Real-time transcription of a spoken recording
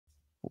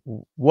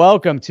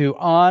Welcome to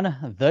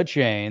On the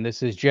Chain.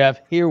 This is Jeff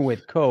here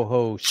with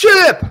co-host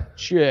Chip.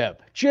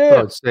 Chip.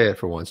 Don't say it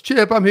for once.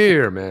 Chip, I'm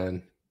here,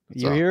 man.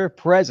 You're here?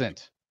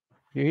 Present.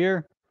 You're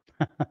here?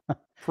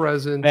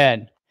 Present.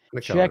 Man,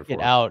 check it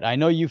out. I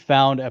know you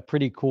found a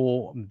pretty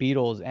cool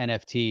Beatles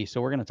NFT, so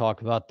we're going to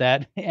talk about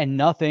that and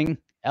nothing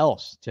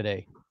else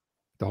today.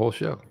 The whole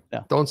show.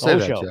 Yeah, don't say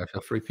that, Jeff.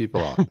 You'll freak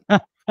people off.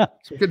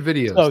 Some good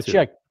videos. So too.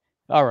 check.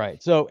 All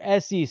right. So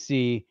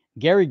SEC,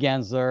 Gary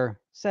Gensler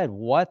said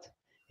what?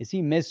 Is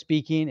he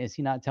misspeaking? Is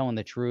he not telling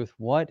the truth?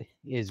 What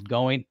is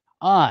going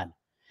on?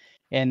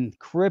 And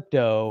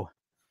crypto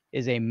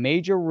is a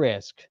major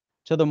risk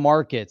to the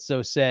market.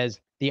 So says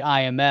the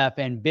IMF,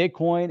 and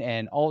Bitcoin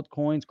and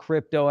altcoins,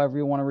 crypto, however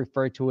you want to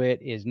refer to it,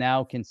 is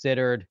now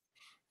considered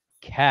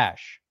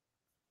cash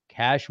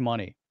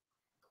money.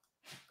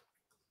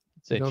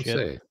 You don't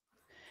say.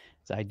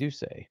 I do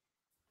say.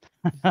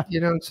 You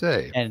don't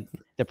say. And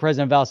the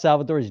president of El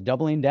Salvador is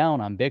doubling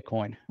down on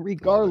Bitcoin,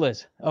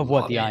 regardless of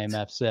what the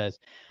IMF says.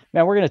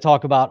 Man, we're going to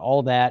talk about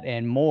all that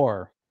and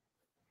more.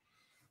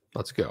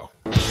 Let's go.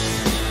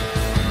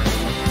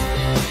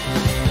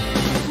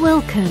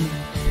 Welcome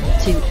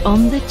to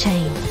On the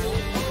Chain.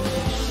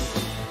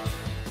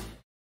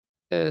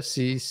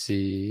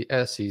 SEC.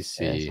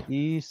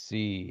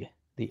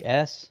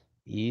 The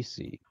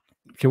SEC.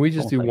 Can we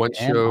just do one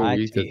show a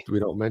week that we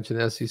don't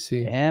mention SEC?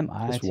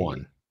 MIT. Just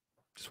one.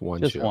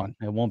 Just show. one.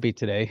 It won't be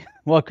today.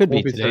 Well, it could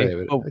be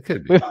today. But it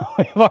could be. We've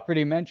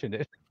already mentioned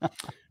it.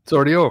 It's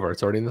already over.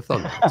 It's already in the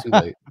thumbnail. Too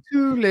late.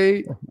 Too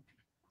late.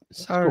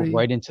 Sorry. Let's go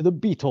right into the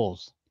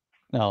Beatles.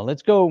 No,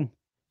 let's go.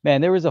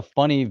 Man, there was a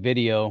funny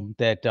video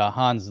that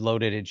Hans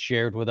Loaded had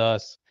shared with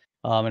us.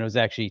 And it was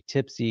actually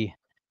Tipsy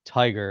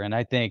Tiger. And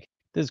I think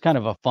this is kind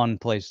of a fun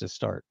place to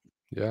start.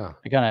 Yeah.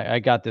 I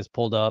got this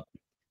pulled up.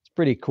 It's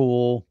pretty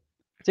cool.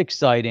 It's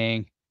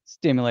exciting,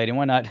 stimulating.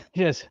 Why not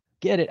just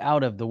get it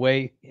out of the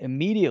way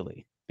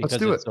immediately?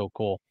 Because it's so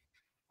cool.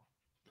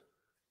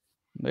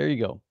 There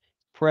you go.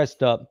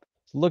 Pressed up.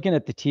 Looking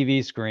at the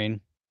TV screen.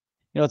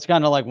 You know, it's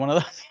kind of like one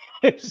of those.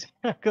 It's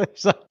like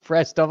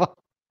pressed up.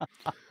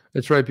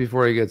 It's right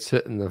before he gets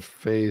hit in the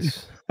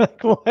face.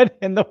 Like what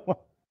in the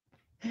world?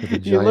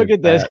 You look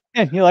at this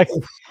and you're like,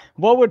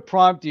 what would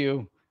prompt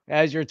you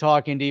as you're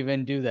talking to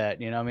even do that?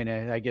 You know, I mean,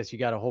 I guess you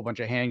got a whole bunch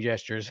of hand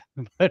gestures,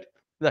 but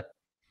I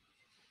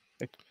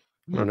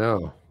don't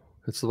know.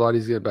 It's a lot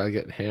easier by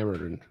getting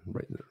hammered and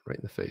right in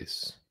the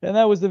face. And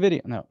that was the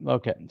video. No,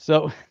 okay.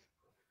 So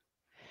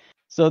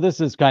this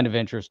is kind of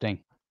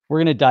interesting. We're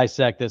going to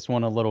dissect this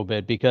one a little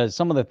bit because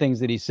some of the things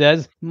that he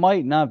says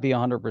might not be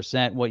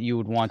 100% what you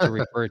would want to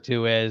refer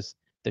to as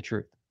the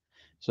truth.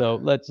 So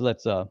let's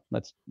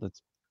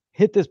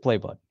hit this play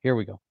button. Here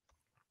we go.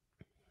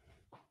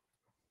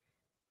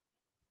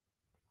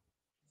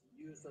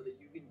 So that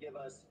you can give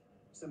us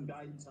some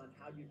guidance on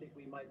how you think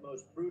we might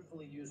most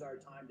fruitfully use our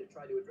time to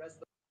try to address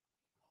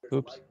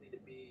those likely to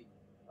be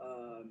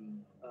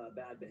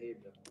bad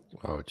behavior.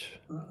 Ouch.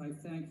 I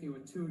thank you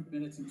in 2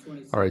 minutes and 20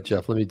 seconds. All right,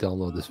 Jeff, let me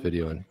download this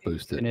video and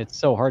boost it. And it's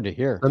so hard to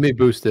hear. Let me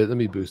boost it.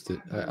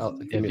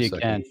 If you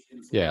can.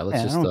 Yeah,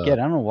 let's just. I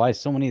don't know why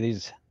so many of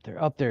these,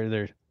 they're up there.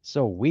 They're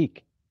so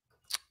weak.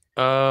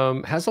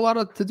 Has a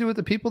lot to do with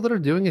the people that are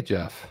doing it,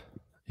 Jeff.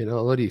 You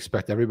know, what do you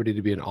expect everybody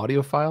to be an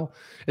audiophile?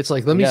 It's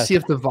like, let me see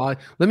if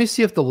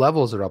the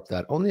levels are up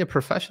that. Only a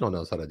professional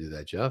knows how to do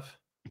that, Jeff.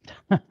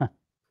 I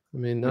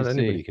mean, not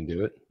anybody can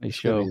do it. Let me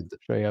show you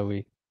how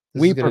we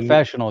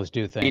professionals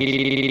do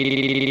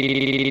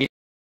things.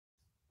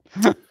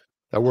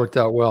 That worked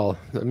out well.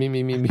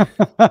 Me.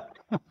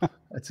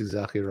 That's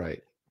exactly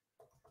right.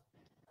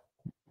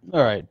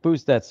 All right,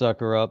 boost that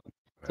sucker up.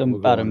 It's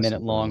about a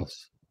minute long.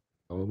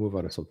 We'll move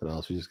on to something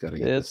else. We just got to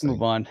get. Let's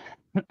move on.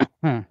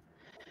 How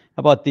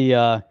about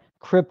the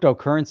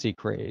cryptocurrency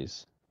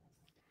craze?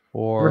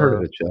 Or never heard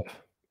of it,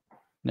 Jeff.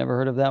 Never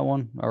heard of that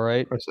one? All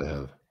right. Of course I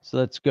have. So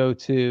let's go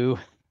to.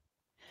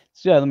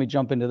 So yeah, let me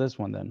jump into this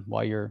one then.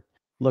 While you're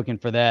looking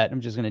for that,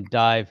 I'm just going to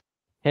dive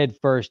head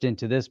first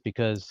into this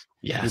because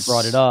you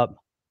brought it up.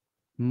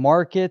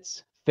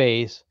 Markets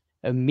face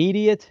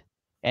immediate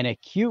and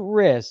acute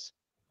risks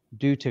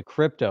due to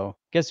crypto.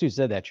 Guess who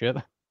said that, Chip?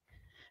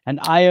 An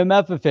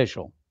IMF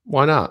official.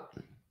 Why not?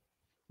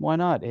 Why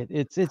not?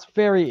 It's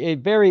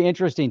very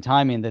interesting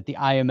timing that the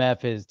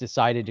IMF has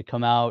decided to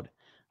come out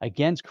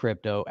against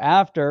crypto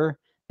after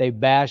they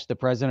bashed the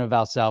president of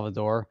El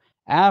Salvador,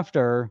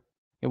 after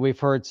we've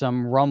heard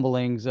some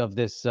rumblings of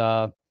this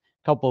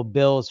couple of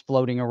bills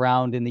floating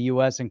around in the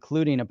U.S.,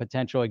 including a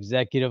potential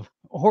executive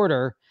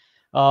order.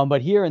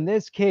 But here in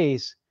this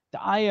case, the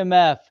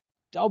IMF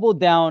doubled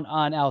down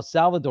on El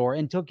Salvador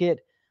and took it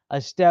a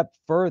step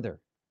further.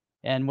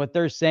 And what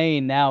they're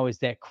saying now is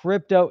that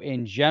crypto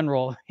in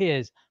general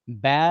is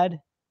bad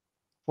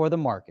for the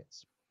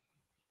markets.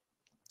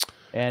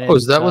 And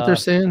is that what they're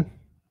saying?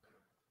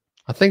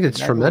 I think it's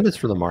tremendous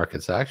for the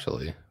markets,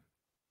 actually.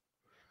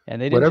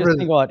 And they didn't just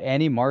think about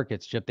any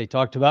markets, Chip. They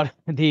talked about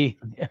the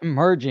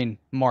emerging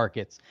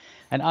markets.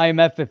 An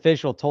IMF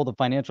official told the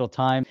Financial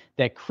Times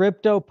that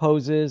crypto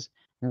poses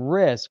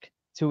risk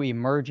to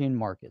emerging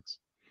markets.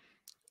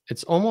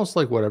 It's almost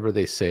like whatever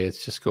they say,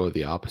 it's just go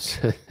the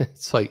opposite.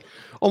 It's like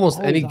almost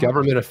any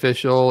government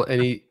official,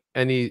 any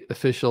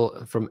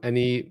official from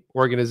any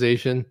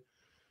organization,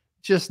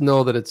 just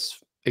know that it's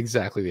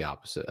exactly the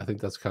opposite. I think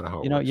that's kind of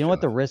how it works, you know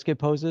what the risk it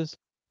poses?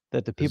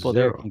 That the people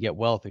there can get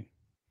wealthy.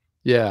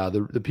 Yeah,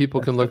 the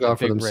people can look out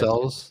for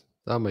themselves. Risk.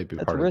 That might be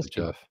part risky.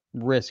 of it, Jeff.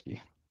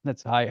 Risky.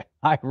 That's high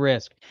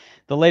risk.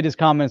 The latest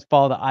comments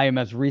follow the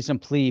IMF's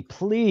recent plea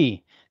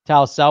to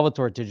El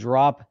Salvador to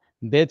drop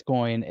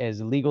Bitcoin as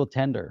legal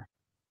tender.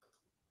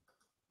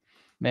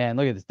 Man,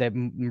 look at this. They're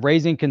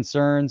raising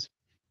concerns.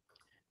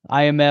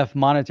 IMF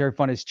Monetary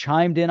Fund has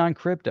chimed in on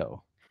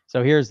crypto.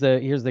 So here's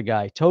the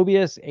guy,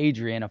 Tobias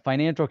Adrian, a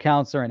financial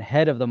counselor and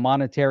head of the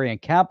Monetary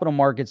and Capital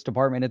Markets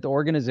Department at the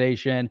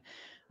organization,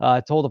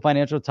 told the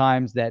Financial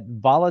Times that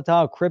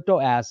volatile crypto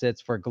assets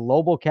for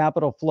global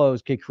capital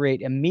flows could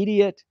create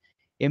immediate,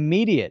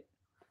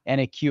 and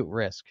acute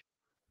risk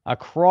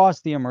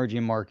across the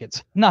emerging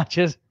markets, not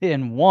just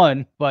in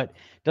one, but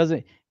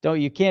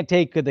you can't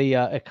take the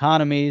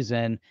economies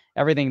and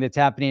everything that's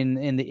happening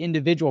in the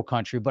individual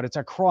country, but it's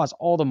across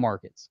all the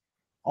markets,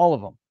 all of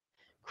them.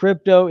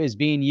 Crypto is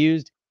being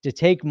used to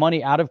take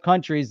money out of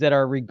countries that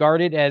are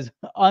regarded as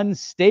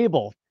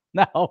unstable.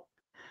 Now,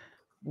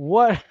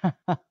 what?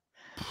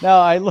 Now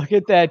I look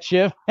at that,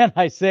 Chip, and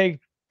I say,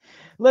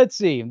 let's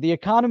see, the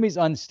economy's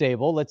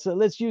unstable.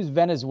 Let's use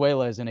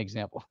Venezuela as an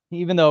example.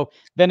 Even though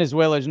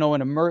Venezuela is no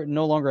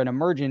longer an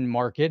emerging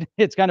market,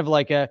 it's kind of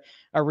like a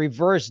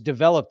reverse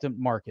developed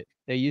market.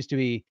 They used to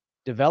be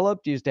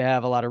developed, used to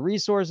have a lot of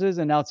resources,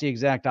 and now it's the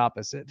exact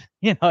opposite.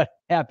 It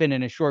happened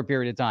in a short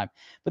period of time.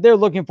 But they're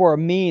looking for a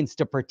means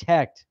to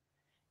protect,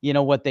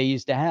 what they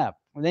used to have.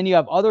 And then you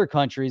have other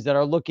countries that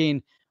are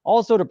looking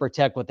also to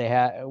protect what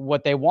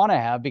they want to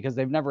have, because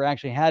they've never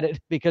actually had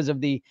it because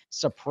of the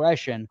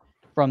suppression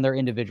from their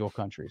individual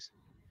countries.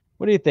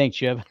 What do you think,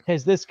 Shiv?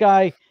 Is this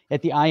guy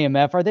at the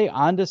IMF, are they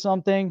onto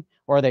something,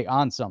 or are they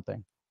on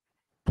something?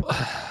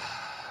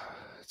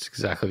 It's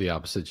exactly the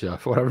opposite,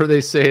 Jeff. Whatever they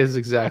say is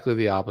exactly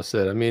the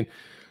opposite. I mean,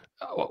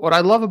 what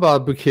I love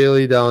about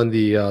Bukele down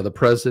the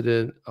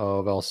president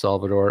of El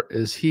Salvador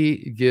is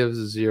he gives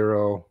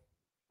zero,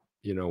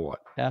 you know what?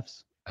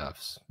 F's,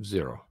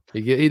 zero.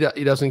 He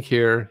doesn't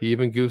care. He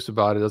even goofs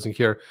about it, doesn't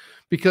care.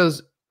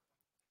 Because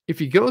if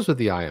he goes with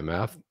the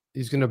IMF,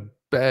 he's going to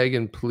beg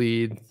and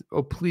plead,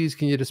 oh, please,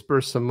 can you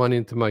disperse some money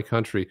into my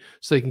country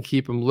so they can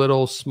keep them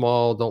little,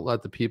 small, don't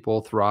let the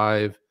people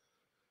thrive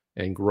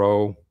and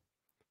grow.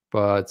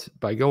 But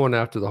by going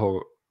after the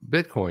whole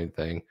Bitcoin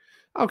thing,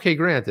 okay,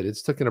 granted,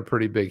 it's taken a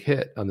pretty big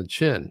hit on the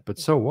chin, but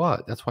so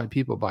what? That's why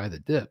people buy the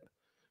dip.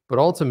 But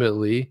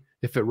ultimately,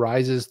 if it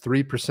rises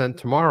 3%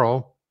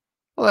 tomorrow,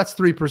 well, that's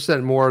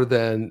 3% more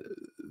than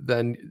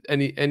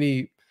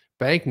any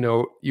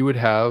banknote you would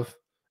have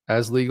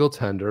as legal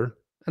tender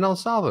in El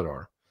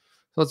Salvador.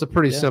 So it's a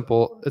pretty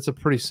simple. It's a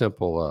pretty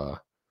simple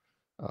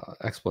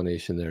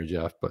explanation there,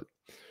 Jeff. But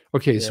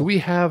okay, so we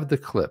have the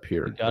clip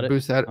here. I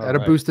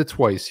boosted it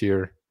twice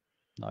here.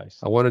 Nice.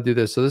 I want to do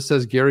this. So this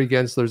says Gary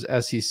Gensler's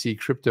SEC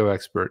crypto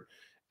expert,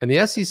 and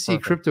the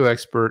SEC crypto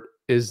expert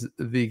is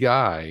the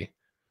guy,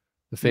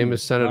 the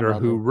famous senator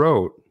who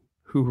wrote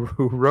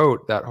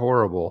that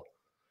horrible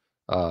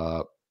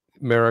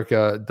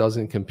America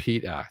Doesn't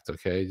Compete Act.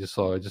 Okay,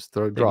 draw attention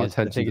to that.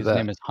 I think his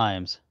name is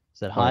Himes.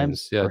 Is it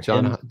Himes? Yeah,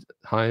 John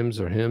Himes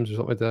or Hims or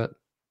something like that.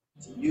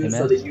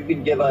 So that you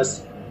can give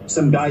us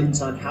some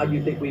guidance on how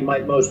you think we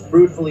might most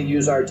fruitfully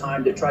use our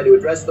time to try to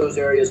address those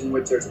areas in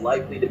which there's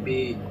likely to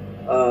be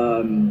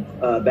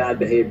bad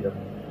behavior.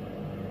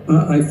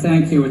 I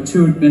thank you. In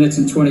 2 minutes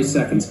and 20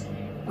 seconds.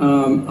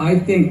 I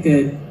think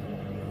that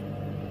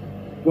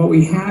what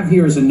we have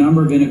here is a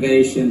number of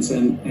innovations,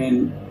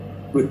 and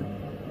with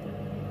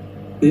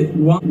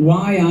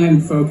why I'm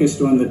focused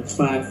on the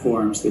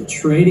platforms, the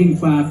trading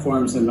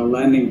platforms and the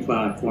lending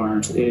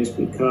platforms, is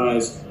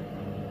because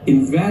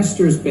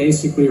investors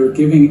basically are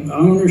giving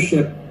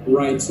ownership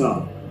rights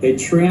up. They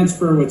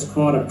transfer what's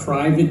called a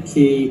private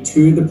key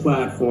to the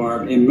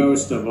platform in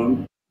most of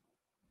them.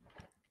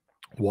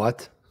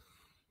 What?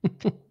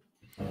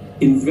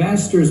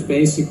 Investors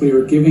basically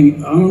are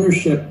giving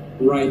ownership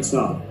rights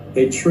up.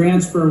 They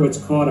transfer what's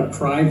called a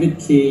private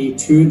key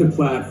to the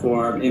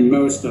platform in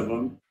most of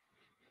them.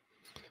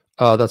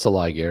 Oh, that's a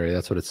lie, Gary.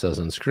 That's what it says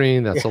on the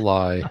screen. That's a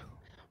lie.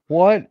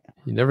 What?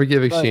 You never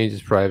give exchanges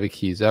private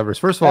keys ever.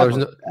 First of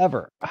all,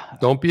 ever.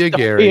 Don't be a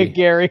Gary. Be a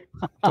Gary.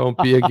 Don't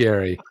be a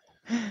Gary.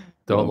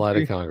 Don't lie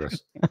to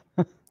Congress.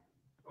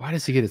 Why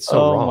does he get it so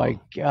wrong? Oh my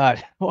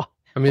God.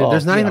 I mean,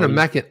 there's not even a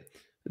mechanism.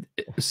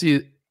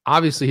 See,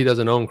 obviously he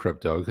doesn't own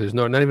crypto because there's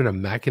not even a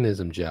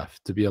mechanism,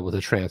 Jeff, to be able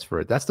to transfer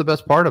it. That's the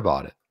best part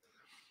about it.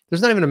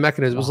 There's not even a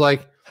mechanism. It's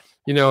like,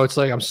 it's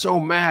like, I'm so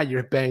mad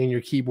you're banging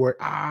your keyboard.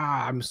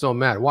 I'm so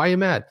mad. Why are you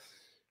mad?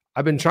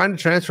 I've been trying to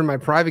transfer my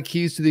private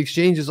keys to the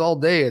exchanges all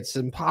day. It's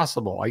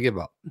impossible. I give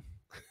up.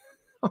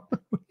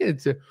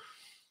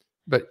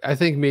 But I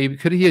think maybe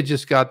could he have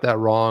just got that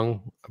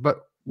wrong?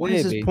 But what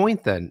is his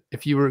point then?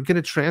 If you were going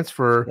to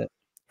transfer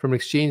from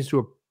exchange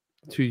to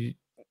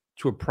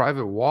a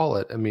private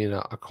wallet, I mean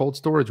a cold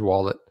storage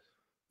wallet,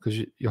 because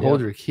you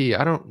hold your key.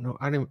 I don't know.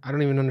 I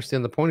don't even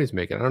understand the point he's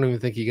making. I don't even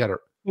think he got it.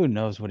 Who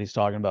knows what he's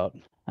talking about?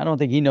 I don't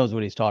think he knows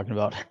what he's talking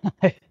about.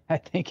 I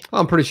think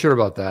I'm pretty sure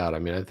about that. I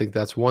mean, I think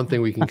that's one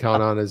thing we can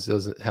count on is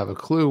doesn't have a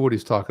clue what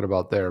he's talking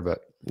about there.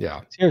 But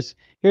yeah,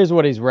 here's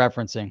what he's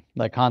referencing.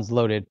 Like Hans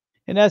Loaded.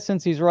 In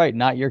essence, he's right.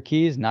 Not your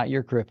keys, not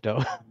your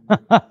crypto.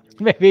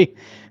 maybe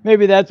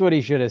that's what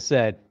he should have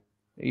said.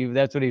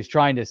 That's what he was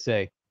trying to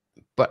say.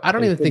 But I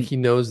don't even think he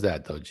knows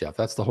that though, Jeff.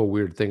 That's the whole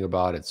weird thing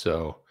about it.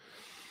 So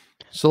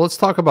let's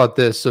talk about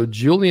this. So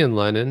Julian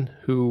Lennon,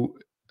 who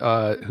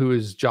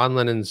is John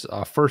Lennon's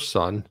first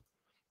son.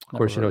 Of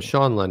course, you know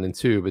Sean Lennon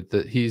too,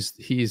 but he's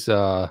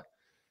the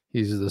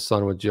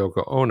son with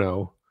Yoko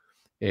Ono,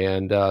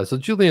 and so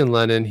Julian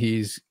Lennon,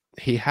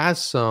 he has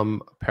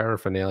some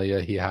paraphernalia.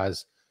 He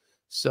has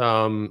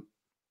some,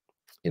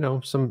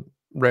 some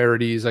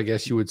rarities, I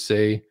guess you would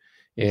say,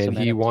 and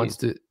he wants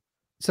to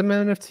some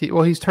NFT.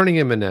 Well, he's turning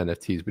him into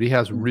NFTs, but he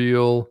has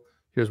real.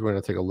 Here's where we're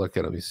gonna take a look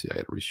at. Let me see. I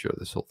got to reshare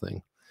this whole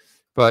thing,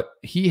 but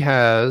he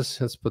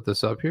has. Let's put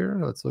this up here.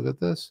 Let's look at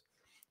this.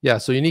 Yeah,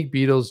 so unique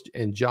Beatles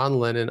and John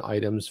Lennon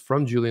items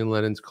from Julian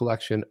Lennon's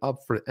collection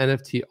up for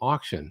NFT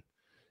auction.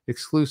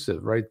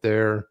 Exclusive right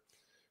there.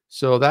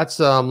 So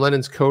that's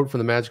Lennon's coat from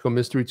the Magical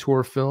Mystery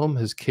Tour film,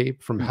 his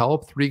cape from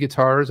Help, 3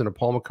 guitars, and a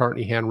Paul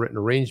McCartney handwritten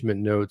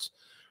arrangement notes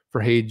for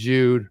Hey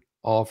Jude,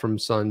 all from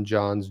son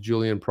John's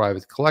Julian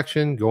private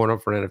collection, going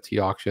up for an NFT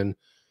auction.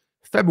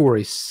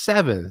 February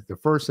 7th, the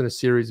first in a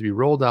series to be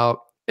rolled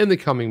out in the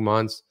coming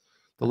months.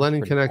 The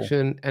Lennon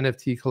Connection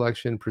NFT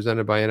collection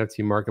presented by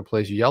NFT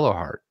marketplace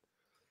Yellowheart.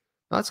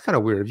 Now, that's kind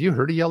of weird. Have you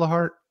heard of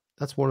Yellowheart?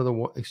 That's one of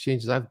the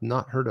exchanges I've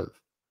not heard of. Have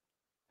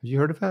you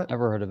heard of that?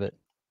 Never heard of it.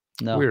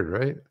 No. Weird,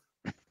 right?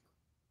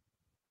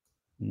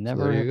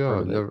 Never. So there you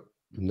go.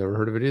 Never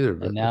heard of it either.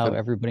 But and now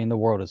everybody in the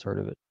world has heard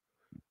of it.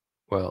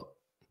 Well,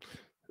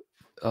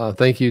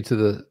 thank you to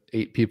the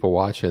 8 people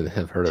watching that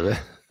have heard of it.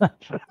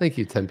 Thank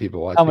you, 10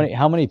 people watching.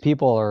 How many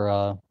people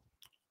are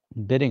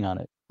bidding on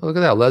it? Look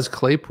at that, Les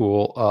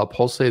Claypool,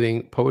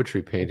 pulsating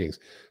poetry paintings.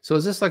 So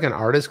is this like an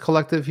artist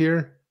collective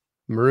here?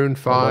 Maroon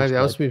 5.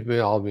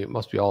 That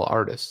must be all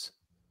artists.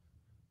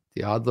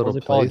 The odd little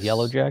place. Called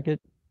Yellow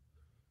Jacket.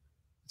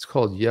 It's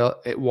called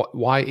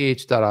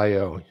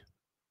YH.io.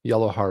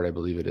 Yellow Heart, I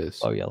believe it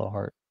is. Oh, Yellow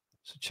Heart.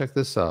 So check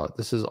this out.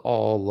 This is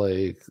all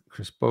like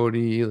Chris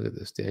Bodie. Look at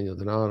this, Daniel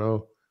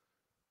Donato.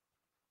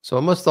 So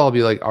it must all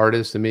be like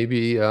artists, and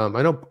maybe I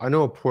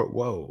know a port.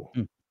 Whoa.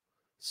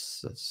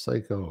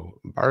 Psycho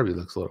Barbie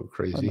looks a little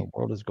crazy. What in the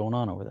world is going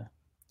on over there?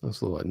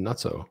 Looks a little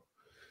nutso.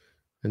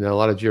 And then a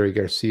lot of Jerry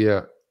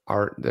Garcia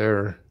art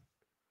there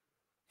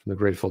from the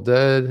Grateful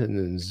Dead, and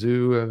then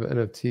Zoo of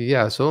NFT.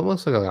 Yeah, so it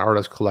looks like an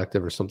artist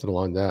collective or something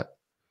along that.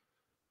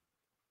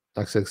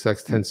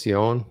 XXX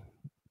Tension.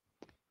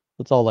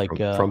 It's all like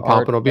from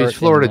Pompano Beach,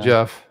 Florida,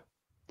 Jeff.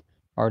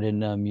 Art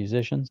and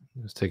musicians.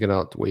 It was taken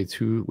out way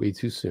too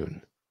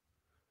soon.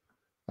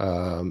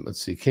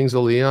 Let's see, Kings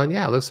of Leon.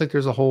 Yeah, it looks like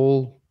there's a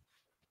whole.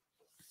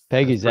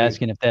 Peggy's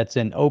asking if that's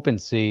in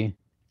OpenSea,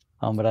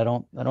 but I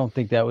don't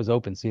think that was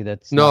OpenSea.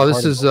 That's no.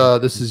 This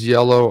is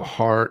Yellow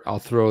Heart. I'll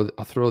throw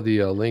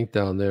the link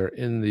down there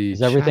in the.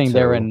 Is everything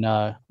there in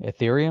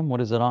Ethereum?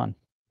 What is it on?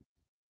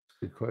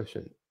 Good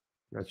question.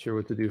 Not sure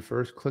what to do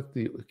first. Click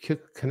the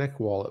Connect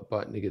Wallet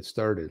button to get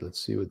started. Let's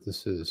see what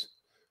this is.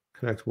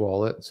 Connect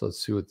Wallet. So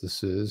let's see what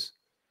this is.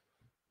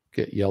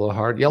 Get Yellow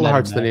Heart. Yellow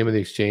Heart's the name of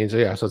the exchange. Oh,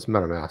 yeah, so it's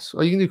MetaMask.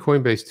 Oh, you can do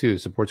Coinbase too.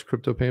 It supports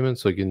crypto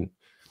payments, so you can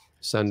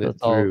send it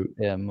through.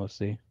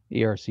 Mostly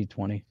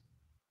ERC20.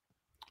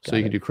 So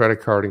you can do credit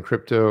card and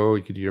crypto.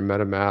 You could do your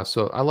MetaMask.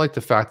 So I like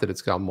the fact that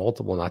it's got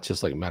multiple, not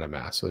just like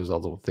MetaMask. So there's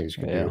all the things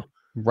you can do.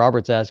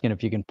 Robert's asking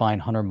if you can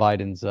find Hunter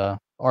Biden's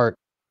art.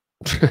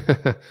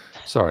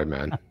 Sorry,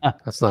 man.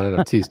 That's not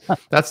NFTs.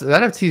 That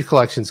NFT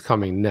collection's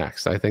coming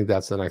next. I think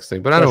that's the next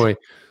thing. But anyway,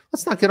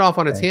 let's not get off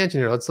on a tangent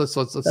here. Let's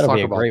talk about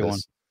this. One.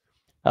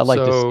 I'd like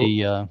to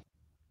see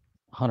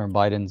Hunter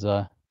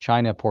Biden's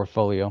China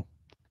portfolio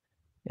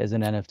as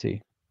an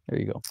NFT. There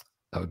you go.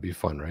 That would be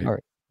fun, right? All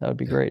right, that would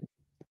be great.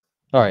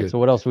 All right, so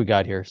what else we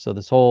got here? So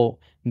this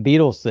whole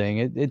Beatles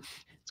thing,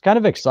 it's kind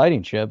of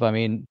exciting, Chip. I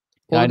mean,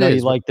 I know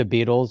you like the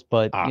Beatles,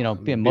 but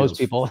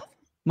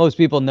most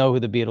people know who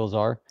the Beatles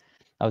are.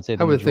 I would say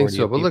I would think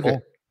so. But look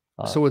at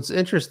so what's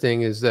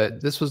interesting is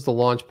that this was the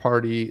launch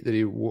party that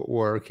he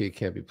wore. Okay, it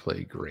can't be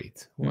played.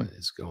 Great. What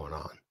is going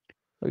on?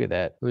 Look at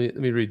that. Let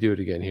me redo it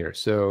again here.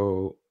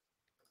 So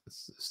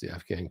it's the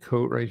Afghan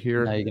coat right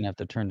here. Now you're gonna have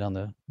to turn down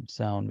the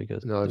sound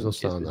because no, there's no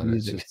sound on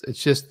it.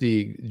 It's just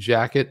the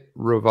jacket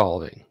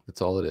revolving.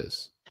 That's all it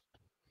is.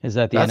 Is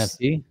that the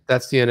NFT?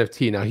 That's the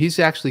NFT. Now he's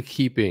actually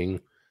keeping.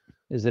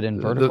 Is it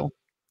in vertical?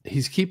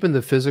 He's keeping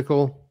the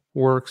physical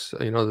works,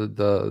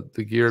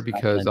 the gear,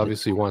 because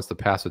obviously he wants to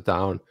pass it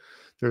down.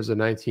 There's a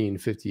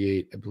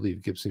 1958, I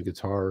believe, Gibson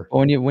guitar.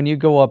 When you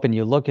go up and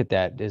you look at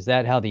that, is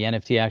that how the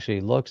NFT actually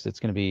looks? It's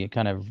going to be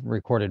kind of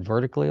recorded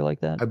vertically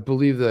like that? I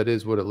believe that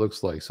is what it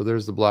looks like. So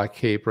there's the black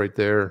cape right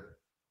there.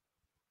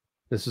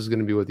 This is going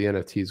to be what the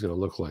NFT is going to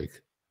look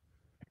like.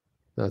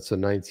 That's a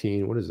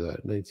what is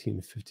that?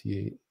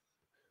 1958.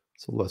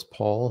 It's a Les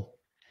Paul.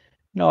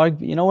 No,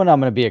 you know what I'm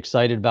going to be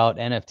excited about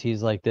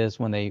NFTs like this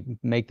when they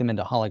make them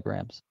into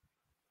holograms.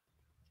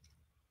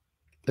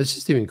 It's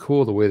just even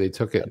cool the way they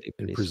took it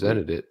and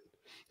presented it.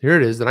 Here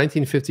it is, the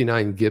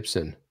 1959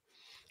 Gibson.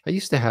 I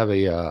used to have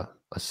a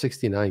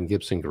 69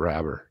 Gibson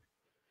Grabber.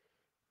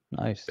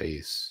 Nice.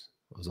 Base.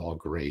 It was all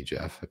gray,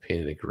 Jeff. I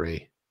painted it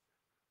gray.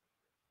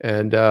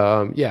 And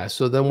yeah,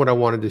 so then what I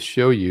wanted to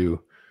show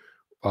you,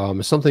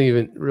 something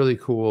even really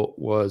cool,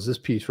 was this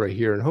piece right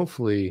here. And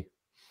hopefully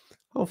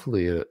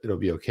it'll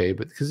be okay.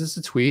 But because it's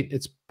a tweet,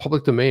 it's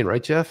public domain,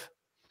 right, Jeff?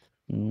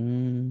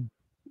 Yep.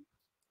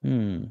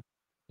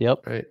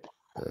 Right.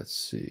 Let's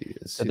see.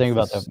 The thing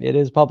about that, it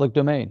is public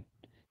domain.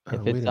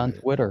 If it's on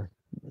Twitter,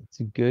 it's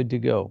good to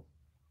go.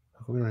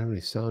 We don't have any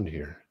sound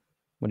here.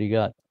 What do you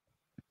got?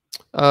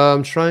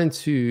 I'm trying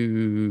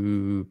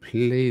to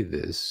play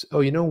this. Oh,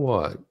 you know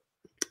what?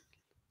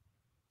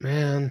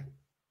 Man.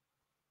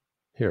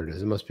 Here it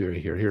is. It must be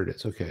right here. Here it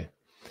is. Okay.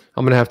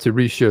 I'm going to have to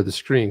reshare the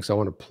screen because I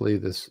want to play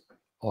this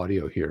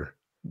audio here.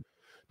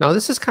 Now,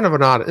 this is kind of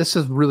an odd, this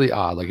is really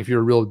odd. Like if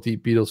you're a real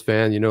deep Beatles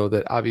fan, you know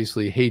that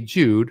obviously Hey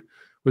Jude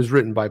was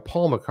written by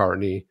Paul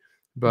McCartney,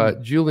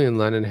 but Julian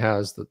Lennon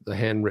has the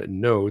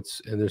handwritten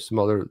notes, and there's some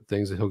other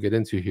things that he'll get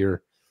into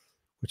here,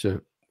 which I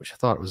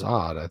thought was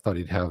odd. I thought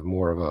he'd have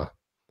more of a,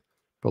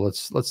 but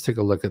let's take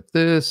a look at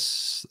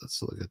this.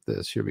 Let's look at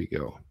this. Here we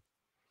go.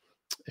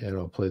 And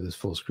I'll play this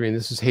full screen.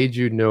 This is Hey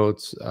Jude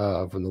notes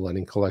from the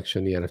Lennon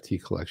collection, the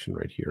NFT collection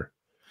right here.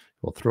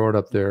 We'll throw it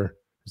up there.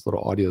 There's a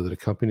little audio that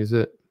accompanies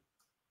it.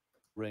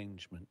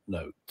 Arrangement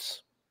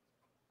notes.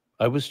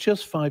 I was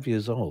just 5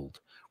 years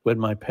old when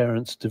my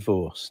parents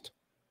divorced.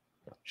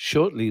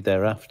 Shortly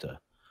thereafter,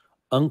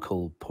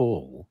 Uncle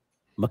Paul,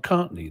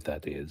 McCartney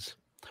that is,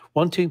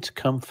 wanting to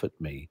comfort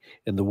me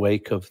in the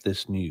wake of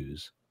this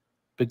news,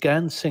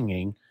 began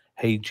singing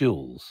Hey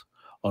Jules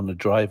on a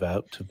drive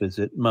out to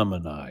visit Mum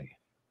and I.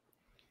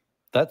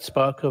 That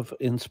spark of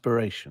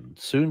inspiration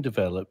soon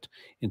developed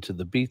into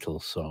the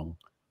Beatles song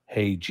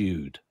Hey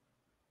Jude.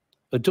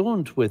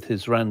 Adorned with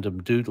his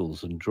random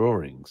doodles and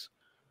drawings,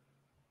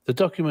 the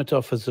document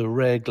offers a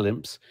rare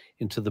glimpse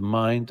into the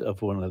mind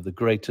of one of the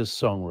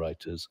greatest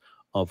songwriters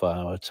of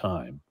our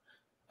time,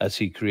 as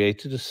he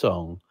created a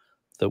song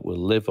that will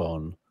live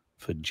on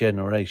for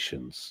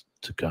generations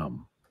to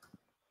come.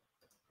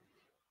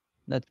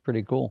 That's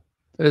pretty cool.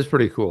 It is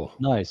pretty cool.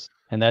 Nice.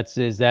 And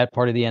is that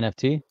part of the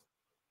NFT?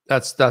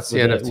 That's the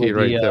NFT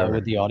right there.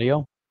 With the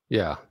audio?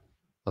 Yeah.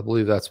 I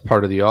believe that's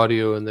part of the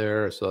audio in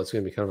there. So that's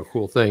going to be kind of a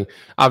cool thing.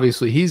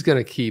 Obviously, he's going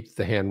to keep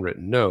the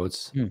handwritten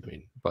notes. I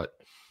mean, but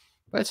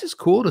it's just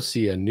cool to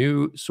see a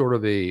new sort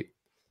of a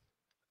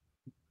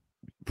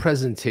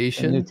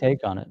presentation. A new take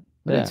on it.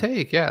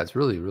 Yeah. It's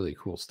really, really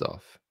cool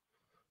stuff.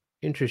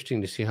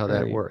 Interesting to see how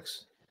that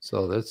works.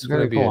 So that's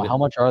going to be cool. How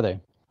much are they?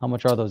 How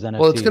much are those NFTs?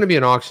 Well, it's going to be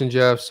an auction,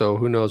 Jeff. So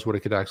who knows what it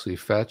could actually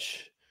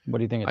fetch? What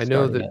do you think? I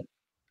know that.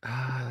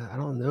 I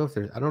don't know if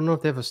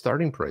they have a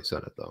starting price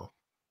on it though.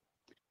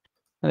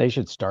 They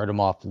should start them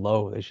off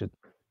low. They should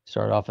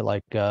start off at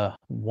like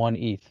 1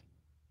 ETH.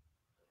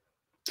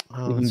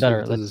 Even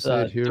better. Let's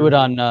do it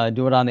on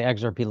the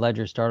XRP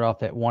ledger. Start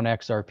off at 1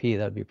 XRP.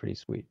 That'd be pretty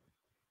sweet.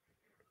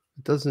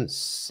 It doesn't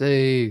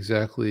say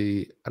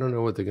exactly. I don't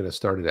know what they're going to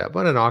start it at,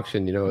 but an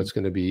auction, you know, it's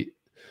going to be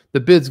the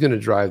bid's going to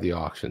drive the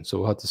auction. So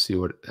we'll have to see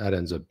what that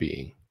ends up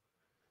being.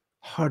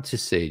 Hard to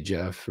say,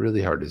 Jeff.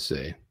 Really hard to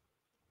say.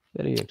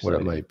 Very exciting. What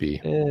it might be.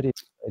 Very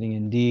exciting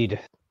indeed.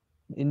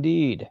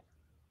 Indeed.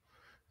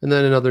 And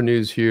then in other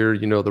news here,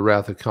 you know, the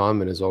Wrath of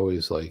Kahneman is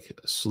always like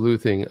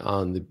sleuthing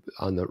on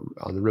the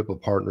Ripple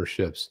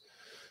partnerships.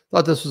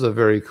 Thought this was a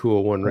very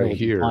cool one right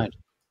here.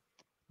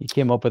 He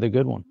came up with a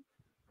good one.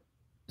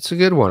 It's a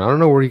good one. I don't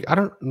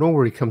know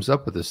where he comes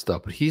up with this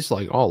stuff, but he's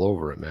like all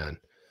over it, man.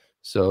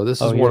 So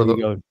this is one of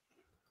the.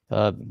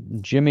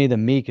 Jimmy the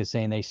Meek is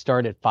saying they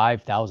start at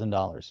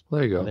 $5,000.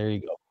 There you go. So there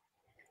you go.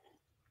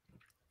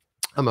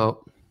 I'm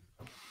out.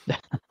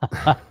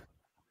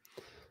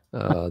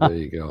 There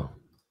you go.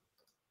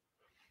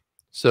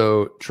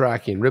 So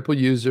tracking Ripple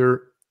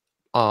user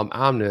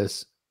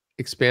Amnis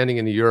expanding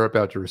into Europe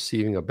after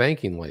receiving a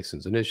banking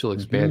license. Initial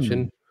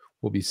expansion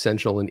will be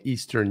Central and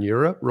Eastern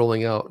Europe,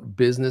 rolling out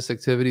business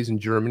activities in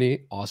Germany,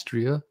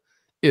 Austria,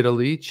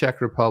 Italy,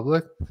 Czech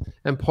Republic,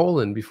 and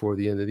Poland before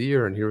the end of the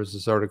year. And here was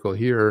this article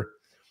here.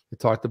 It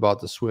talked about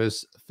the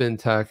Swiss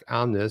fintech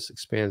Amnis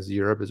expands to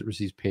Europe as it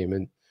receives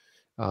payment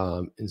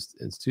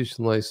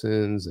institution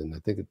license, and I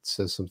think it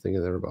says something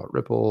in there about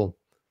Ripple.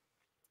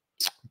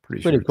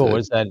 Pretty cool. What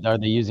is that? Are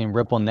they using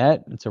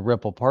RippleNet? It's a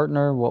Ripple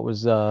partner. What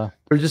was they're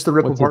just a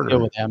Ripple partner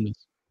with Amnis?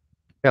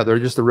 Yeah, they're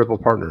just a Ripple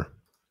partner.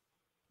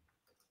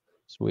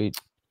 Sweet.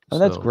 Oh,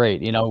 that's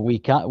great. You know,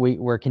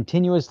 we're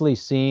continuously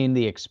seeing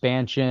the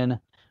expansion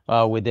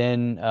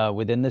within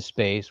the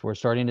space. We're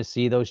starting to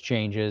see those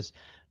changes.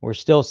 We're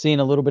still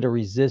seeing a little bit of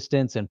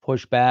resistance and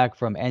pushback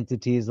from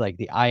entities like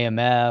the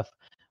IMF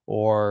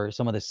or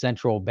some of the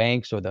central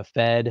banks or the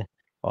Fed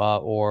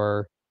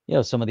or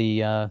some of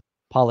the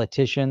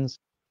politicians.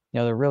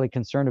 They're really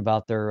concerned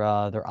about their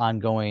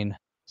ongoing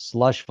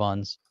slush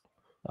funds.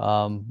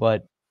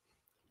 But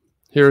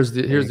here's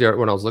the art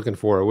one I was looking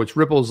for, which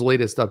Ripple's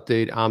latest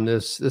update,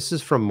 Amnis. This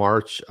is from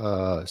March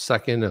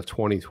 2nd of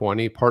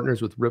 2020.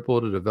 Partners with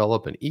Ripple to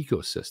develop an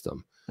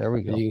ecosystem. there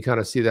we go. And you can kind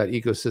of see that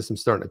ecosystem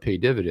starting to pay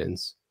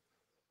dividends.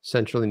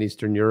 Central and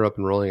Eastern Europe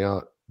and rolling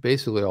out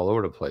basically all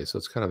over the place. So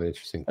it's kind of an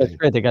interesting thing. That's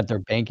great. They got their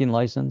banking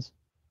license.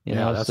 You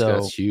know,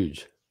 that's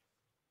huge.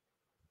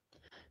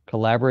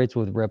 Collaborates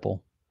with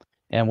Ripple.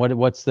 And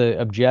what's the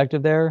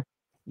objective there?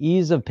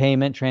 Ease of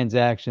payment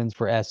transactions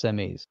for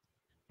SMEs.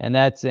 And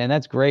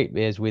that's great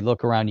as we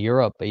look around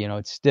Europe. You know,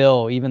 it's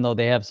still, even though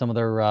they have some of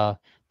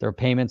their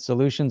payment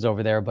solutions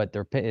over there, but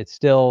it's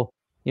still,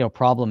 you know,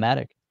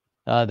 problematic.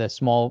 The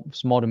small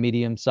to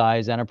medium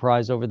size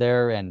enterprise over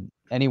there and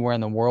anywhere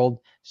in the world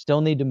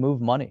still need to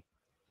move money.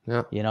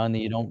 Yeah. You know, and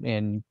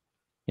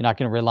you're not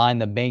going to rely on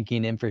the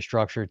banking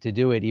infrastructure to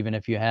do it, even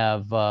if you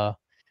have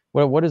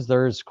what is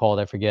theirs called?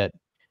 I forget.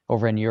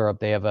 Over in Europe,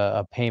 they have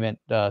a payment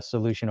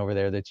solution over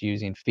there that's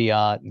using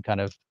fiat and kind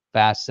of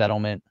fast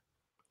settlement.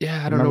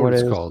 Yeah, I don't know what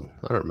it's called.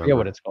 I don't remember. Yeah,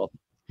 what it's called.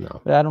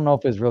 No, but I don't know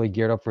if it's really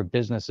geared up for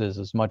businesses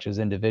as much as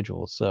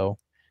individuals. So,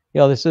 you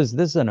know, this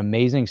is an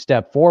amazing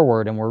step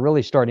forward, and we're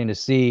really starting to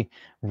see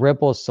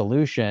Ripple's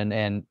solution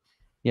and,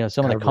 you know,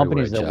 some of the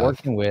companies they're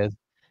working with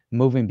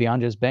moving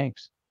beyond just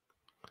banks.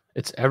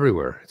 It's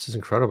everywhere. It's just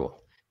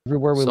incredible.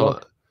 Everywhere we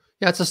look.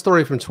 Yeah, it's a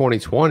story from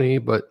 2020,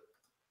 but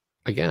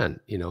again,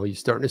 you know, you're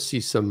starting to see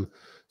some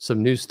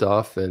new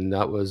stuff, and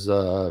that was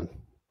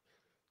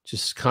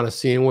just kind of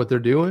seeing what they're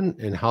doing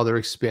and how they're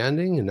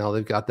expanding, and now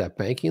they've got that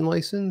banking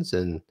license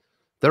and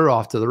they're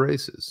off to the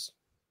races.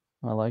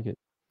 I like it.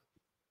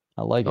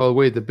 I like it. Oh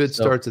wait, the bid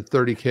starts at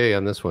 30K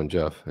on this one,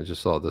 Jeff. I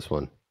just saw this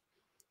one.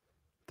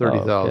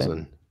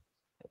 30,000. Okay.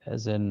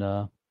 As in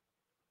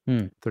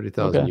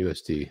 30,000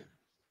 USD.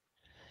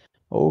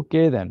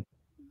 Okay then.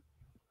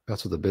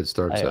 That's what the bid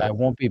starts at. I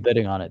won't be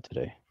bidding on it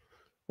today.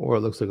 Or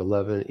it looks like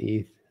 11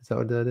 ETH. Is that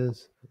what that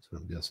is? That's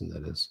what I'm guessing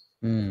that is.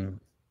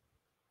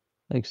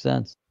 Makes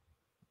sense.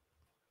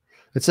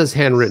 It says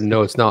handwritten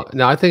notes. Now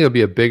I think it'd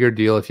be a bigger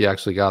deal if you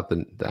actually got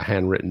the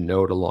handwritten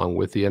note along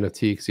with the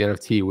NFT, because the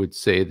NFT would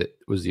say that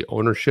was the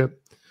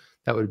ownership.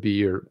 That would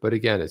be but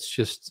again, it's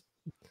just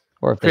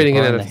or if creating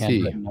an NFT. The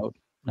handwritten note,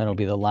 that'll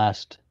be the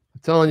last.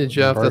 I'm telling you,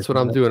 Jeff, that's what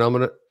I'm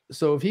doing.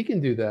 So if he can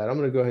do that, I'm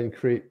gonna go ahead and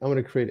create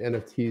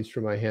NFTs for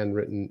my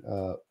handwritten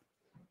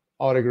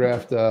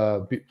autographed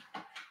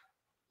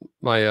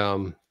my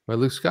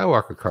Luke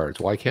Skywalker cards.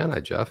 Why can't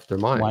I, Jeff? They're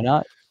mine. Why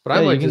not? But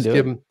I might just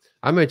give them.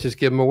 I might just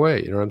give them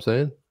away. You know what I'm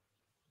saying?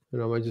 You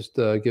know, I might just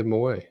give them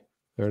away.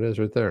 There it is,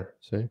 right there.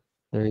 See?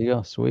 There you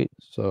go. Sweet.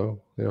 So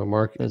you know,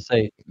 Mark. Let's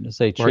say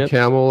Mark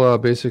Hamill.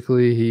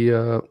 Basically, he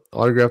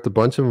autographed a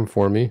bunch of them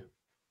for me.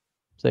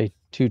 Say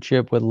to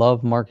Chip with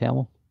love, Mark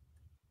Hamill.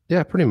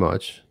 Yeah, pretty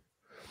much.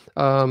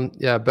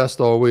 Yeah, best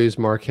always,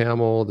 Mark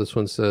Hamill. This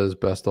one says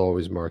best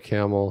always, Mark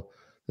Hamill.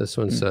 This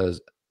one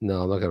says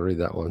no. I'm not gonna read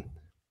that one.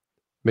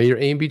 May your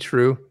aim be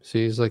true.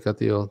 See, he's like got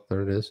the old.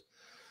 There it is.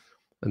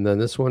 And then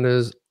this one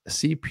is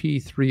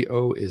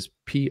CP30 is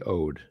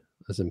PO'd,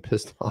 as in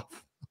pissed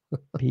off.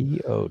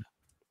 PO'd.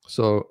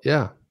 So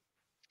yeah.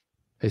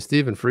 Hey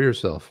Steven, free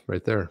yourself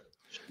right there.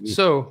 Sweet.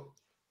 So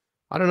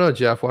I don't know,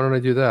 Jeff. Why don't I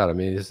do that? I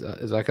mean, is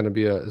that going to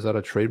be is that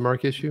a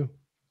trademark issue?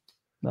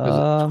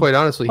 Quite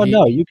honestly,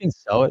 no, you can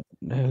sell it.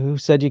 Who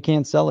said you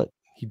can't sell it?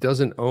 He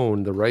doesn't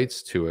own the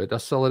rights to it. I'll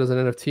sell it as an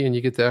NFT, and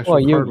you get the actual.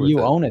 Well, card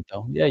you own it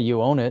though. Yeah,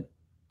 you own it.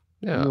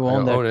 Yeah, you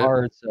own that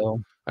card.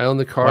 So I own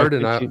the card,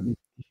 and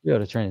you got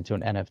to turn it into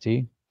an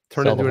NFT.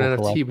 Turn it into an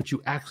NFT, but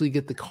you actually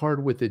get the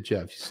card with it,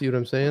 Jeff. You see what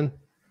I'm saying?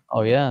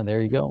 Oh yeah,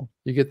 there you go.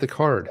 You get the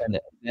card. And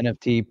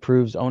NFT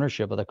proves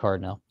ownership of the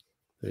card now.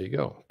 There you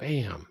go.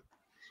 Bam.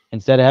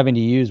 Instead of having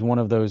to use one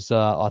of those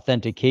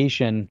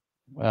authentication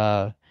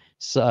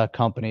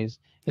companies,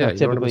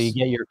 typically you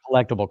get your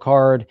collectible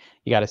card,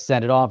 you got to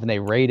send it off, and they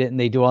rate it, and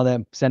they do all that,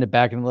 send it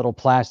back in a little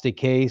plastic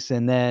case,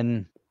 and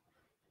then,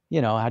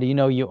 you know, how do you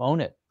know you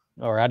own it,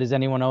 or how does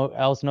anyone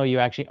else know you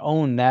actually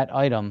own that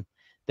item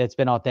that's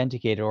been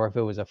authenticated, or if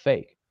it was a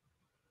fake?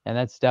 And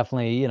that's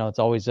definitely, you know, it's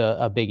always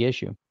a big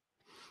issue.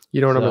 You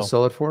know what I'm gonna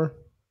sell it for?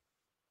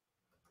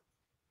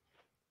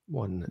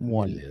 1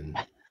 million.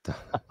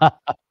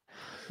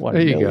 1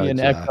 million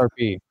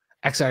XRP.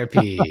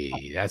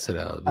 XRP. That's what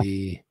it'll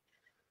be.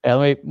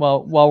 And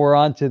while we're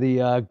on to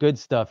the good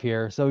stuff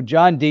here, so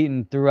John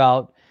Deaton threw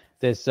out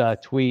this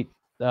tweet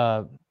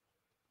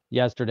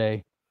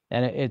yesterday,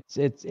 and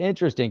it's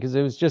interesting because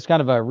it was just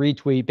kind of a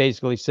retweet,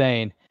 basically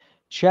saying,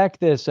 "Check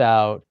this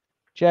out,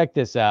 check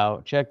this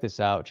out, check this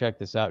out, check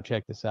this out,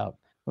 check this out,"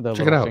 with a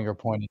little finger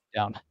pointing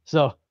down.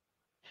 So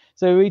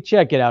we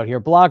check it out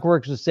here.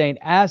 Blockworks was saying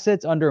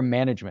assets under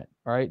management.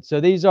 All right, so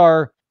these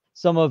are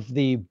some of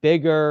the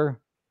bigger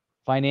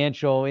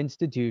financial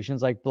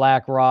institutions like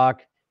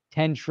BlackRock.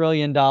 $10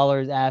 trillion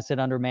asset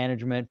under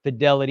management,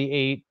 Fidelity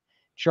 8,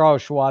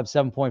 Charles Schwab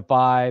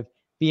 7.5,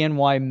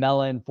 BNY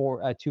Mellon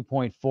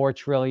 2.4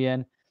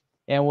 trillion.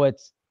 And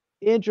what's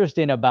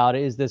interesting about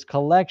it is this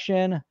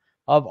collection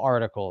of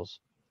articles,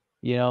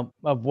 you know,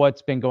 of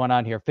what's been going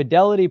on here.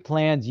 Fidelity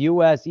plans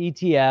US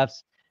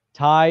ETFs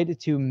tied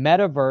to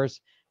metaverse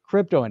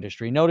crypto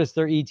industry. Notice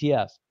their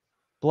ETFs.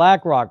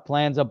 BlackRock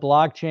plans a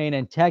blockchain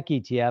and tech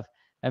ETF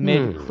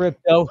amid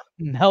crypto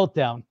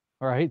meltdown.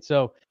 All right.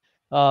 So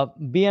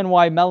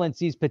BNY Mellon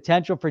sees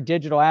potential for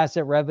digital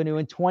asset revenue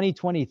in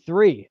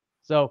 2023.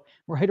 So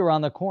right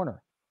around the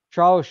corner.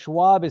 Charles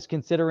Schwab is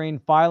considering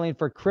filing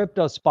for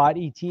crypto spot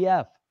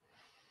ETF.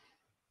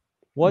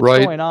 What's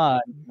going on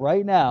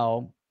right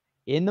now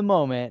in the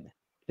moment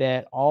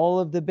that all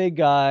of the big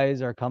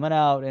guys are coming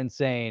out and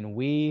saying,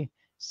 we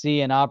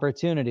see an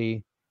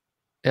opportunity.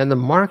 And the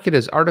market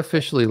is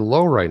artificially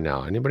low right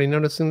now. Anybody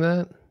noticing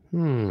that?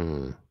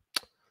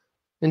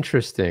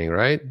 Interesting,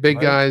 right? Big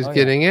guys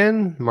getting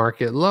in,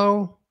 market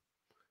low.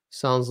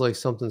 Sounds like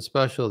something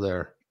special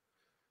there.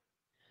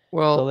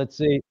 Well, so let's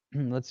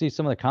see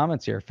some of the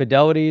comments here.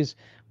 Fidelity's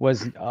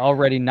was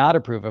already not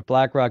approved. If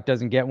BlackRock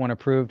doesn't get one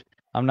approved,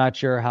 I'm not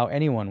sure how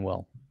anyone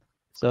will.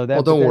 So that,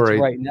 well, don't worry.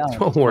 Right now,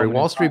 don't worry.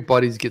 Wall Street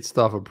buddies get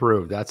stuff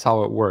approved. That's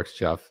how it works,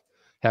 Jeff.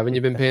 Haven't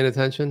you been paying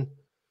attention?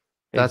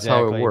 That's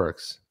how it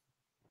works.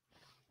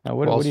 Now,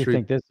 what do you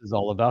think this is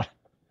all about?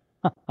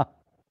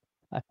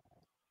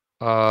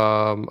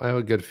 I have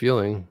a good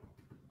feeling.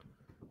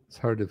 It's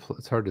hard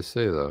to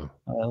say though.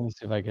 Let me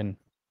see if I can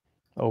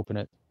open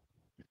it.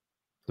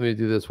 Let me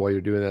do this while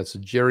you're doing that. So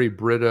Jerry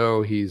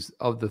Brito, he's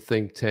of the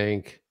think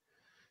tank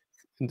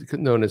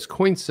known as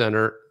Coin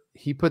Center.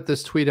 He put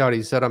this tweet out.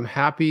 He said, "I'm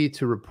happy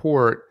to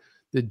report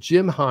that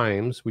Jim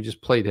Himes, we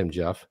just played him,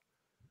 Jeff,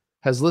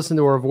 has listened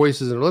to our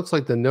voices, and it looks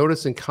like the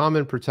notice and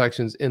comment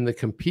protections in the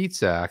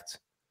Competes Act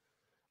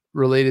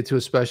related to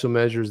a special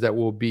measures that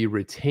will be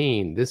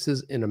retained. This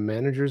is in a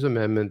manager's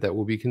amendment that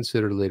will be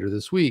considered later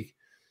this week."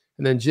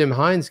 And then Jim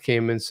Hines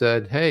came and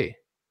said, "Hey,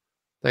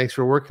 thanks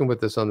for working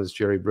with us on this,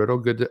 Jerry Brito.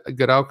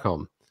 Good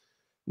outcome."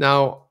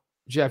 Now,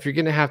 Jeff, you're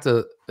going to have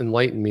to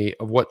enlighten me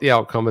of what the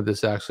outcome of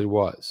this actually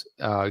was,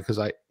 because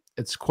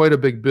it's quite a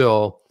big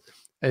bill,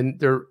 and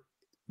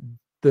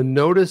the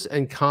notice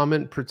and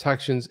comment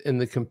protections in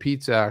the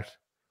Competes Act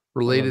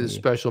related to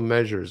special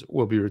measures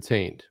will be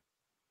retained.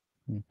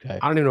 Okay.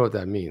 I don't even know what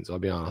that means. I'll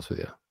be honest with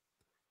you.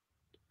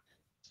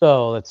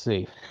 So let's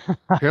see.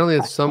 Apparently,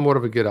 it's somewhat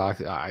of a good.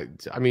 I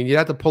mean, you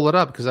have to pull it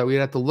up because we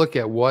have to look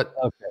at what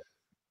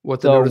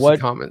the notice and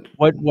comment.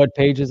 What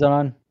page is it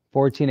on?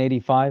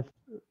 1485.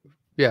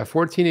 Yeah,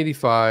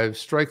 1485.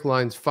 Strike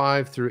lines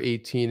 5 through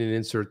 18 and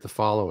insert the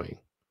following.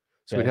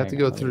 So we'd have to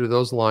go through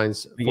those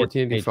lines.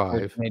 1485.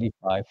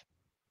 1485.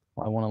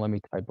 Well, I want to let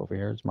me type over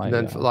here. It's my. And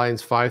then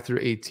lines 5 through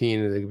 18,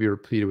 and they can be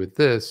repeated with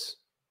this.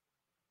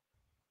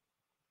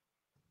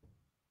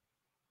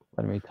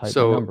 Let me type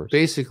so numbers.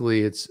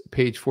 Basically, it's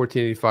page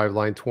 1485,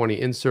 line 20.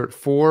 Insert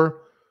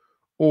for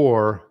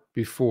or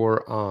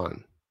before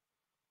on.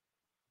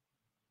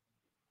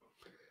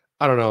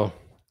 I don't know.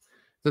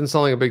 Doesn't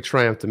sound like a big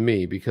triumph to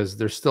me because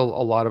there's still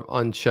a lot of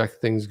unchecked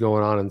things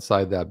going on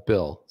inside that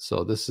bill.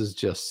 So this is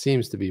just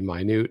seems to be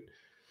minute.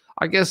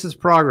 I guess it's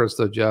progress,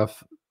 though,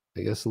 Jeff.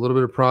 I guess a little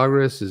bit of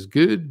progress is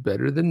good,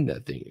 better than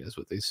nothing, is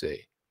what they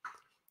say.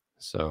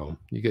 So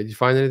you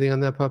find anything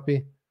on that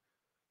puppy?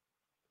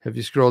 Have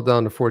you scrolled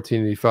down to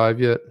 1485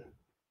 yet?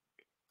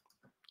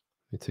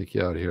 Let me take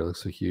you out of here.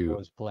 Looks like you. That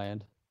was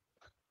planned.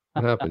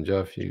 What happened,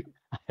 Jeff?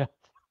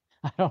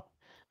 I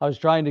was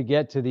trying to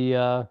get to the.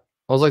 I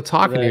was like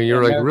talking to you, and you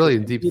were like really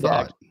in deep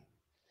thought.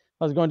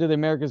 I was going to the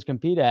Americans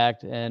Compete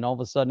Act, and all of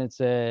a sudden it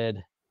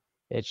said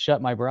it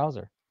shut my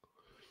browser.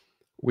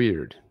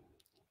 Weird.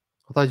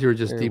 I thought you were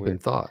just deep in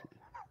thought.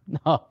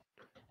 No,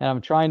 and I'm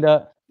trying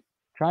to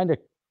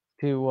type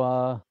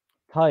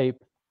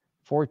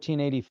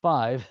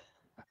 1485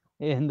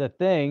 in the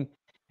thing.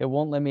 It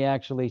won't let me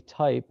actually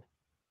type.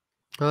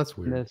 Oh, that's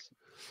weird.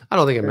 I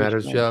don't think it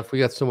matters, Jeff. We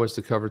got so much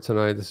to cover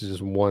tonight. This is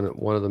just one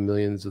of the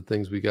millions of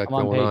things we got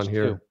going on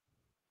here.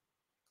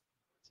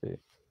 Let's see,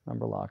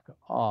 number lock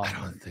off.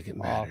 I don't think it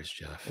matters,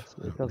 Jeff.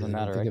 It doesn't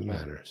matter. I think it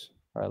matters.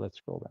 All right, let's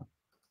scroll down.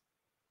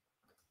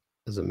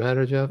 Does it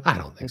matter, Jeff? I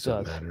don't think so.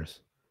 It matters.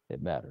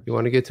 It matters. You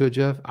want to get to it,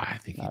 Jeff? I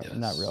think he does.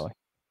 Not really.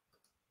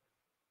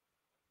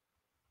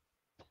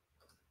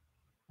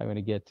 I'm going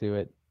to get to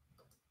it.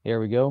 Here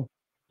we go.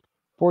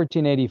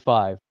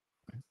 1485.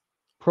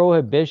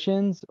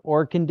 Prohibitions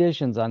or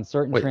conditions on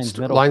certain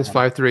transmittal. Lines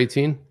 5 through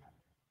 18.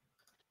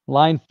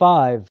 Line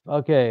 5.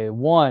 Okay.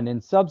 1. In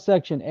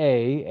subsection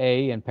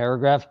A in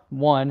paragraph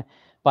 1,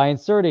 by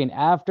inserting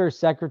after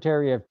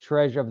Secretary of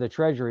the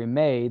Treasury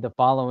may the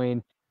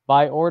following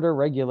by order,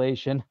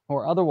 regulation,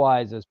 or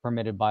otherwise as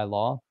permitted by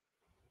law.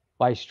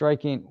 By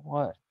striking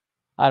what?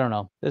 I don't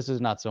know. This is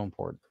not so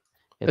important.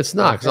 It's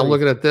not, because I'm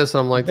looking at this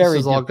and I'm like, this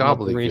is all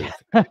gobbledygook.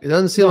 It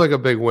doesn't seem like a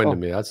big win to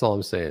me. That's all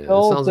I'm saying. The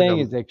whole thing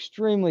is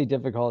extremely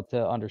difficult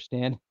to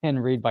understand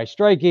and read. By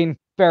striking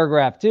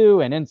paragraph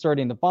 2 and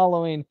inserting the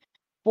following,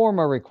 form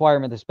a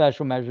requirement the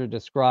special measure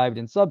described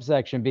in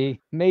subsection B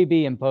may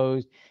be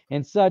imposed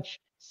in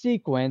such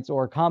sequence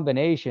or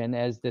combination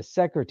as the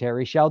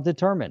Secretary shall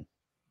determine.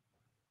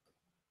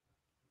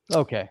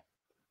 Okay.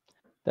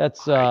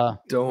 That's I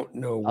don't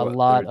know what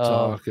they're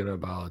talking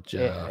about,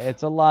 Jeff.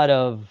 It's a lot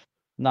of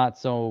not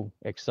so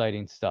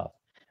exciting stuff.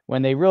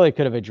 when they really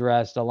could have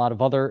addressed a lot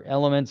of other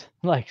elements,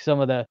 like some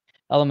of the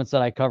elements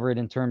that I covered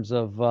in terms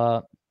of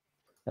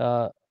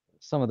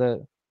some of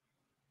the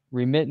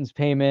remittance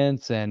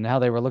payments and how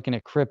they were looking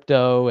at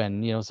crypto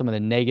and, you know, some of the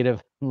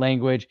negative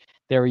language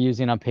they were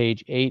using on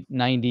page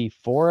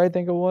 894, I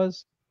think it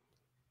was.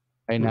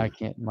 Right now I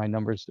can't, my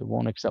numbers, it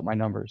won't accept my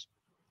numbers.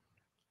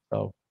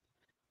 So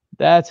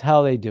that's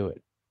how they do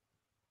it.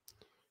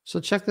 So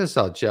check this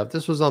out, Jeff.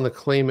 This was on the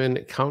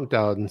Claimant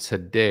Countdown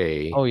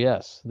today. Oh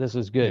yes, this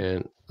is good.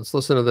 And let's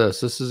listen to this.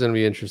 This is going to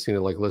be interesting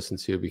to listen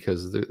to,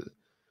 because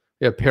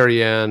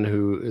Perry Ann,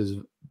 who is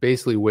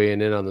basically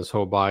weighing in on this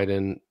whole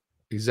Biden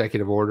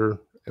executive order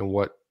and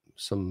what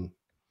some,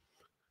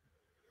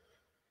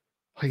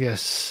 I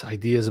guess,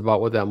 ideas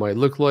about what that might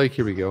look like.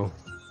 Here we go.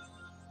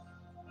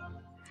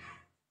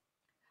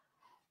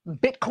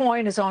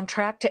 Bitcoin is on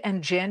track to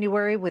end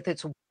January with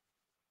its.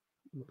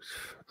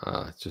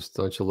 Just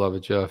don't you love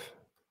it, Jeff?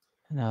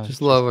 No,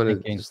 just love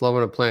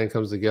when a plan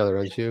comes together,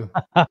 aren't you?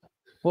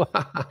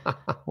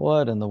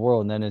 What in the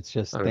world? And then it's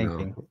just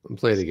thinking. I'm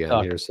playing it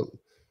again. Here's some.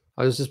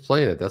 I was just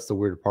playing it. That's the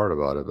weird part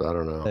about it, but I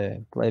don't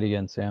know. Play it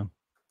again, Sam.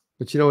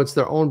 But you know, it's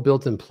their own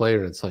built-in player,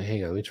 and it's like,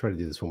 hang on, let me try to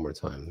do this one more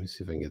time. Let me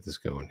see if I can get this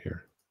going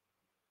here.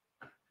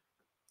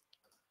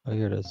 Oh,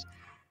 here it is.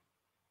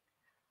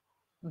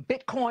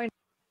 Bitcoin.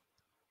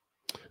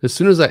 As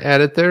soon as I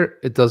add it there,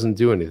 it doesn't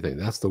do anything.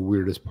 That's the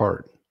weirdest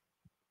part.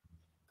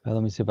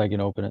 Let me see if I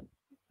can open it.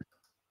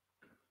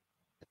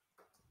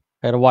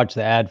 I got to watch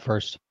the ad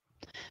first.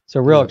 It's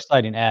a real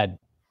exciting ad.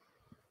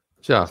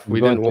 Jeff,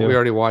 we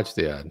already watched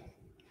the ad.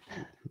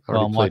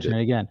 Well, I'm watching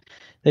it again.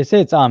 They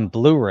say it's on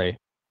Blu-ray.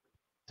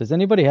 Does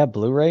anybody have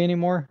Blu-ray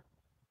anymore?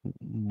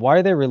 Why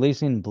are they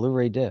releasing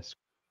Blu-ray disc?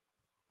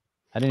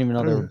 I didn't even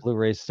know there were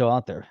Blu-rays still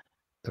out there.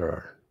 There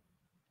are.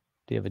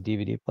 Do you have a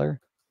DVD player?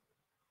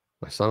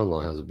 My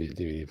son-in-law has a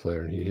DVD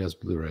player. He has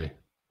Blu-ray.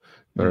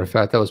 Matter of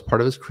fact, that was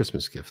part of his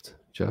Christmas gift,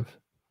 Jeff.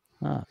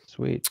 Ah,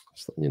 sweet.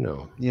 Just letting you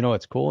know. You know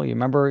what's cool? You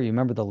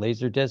remember the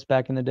laser disc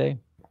back in the day?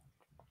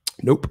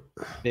 Nope.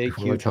 Big,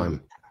 huge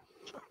time.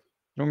 You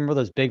don't remember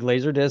those big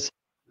laser discs?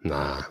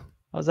 Nah. How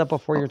was that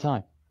before your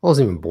time? I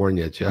wasn't even born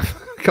yet, Jeff.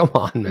 Come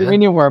on, man. I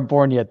mean, you weren't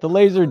born yet. The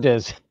laser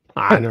disc.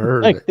 I never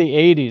heard like it. the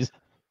 80s.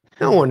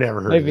 No one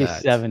ever heard Maybe of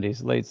that.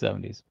 70s, late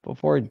 70s.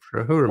 Before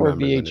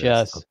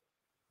VHS.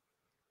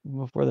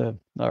 Before the...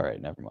 All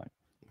right, never mind.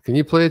 Can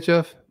you play it,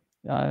 Jeff?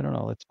 I don't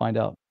know. Let's find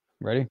out.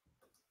 Ready?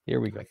 Here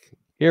we go.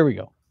 Here we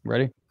go.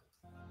 Ready?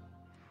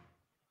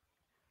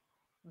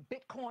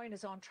 Bitcoin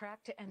is on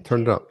track to end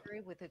Turn it up.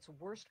 with its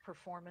worst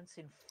performance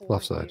in 4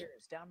 Left side.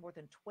 years, down more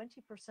than 20%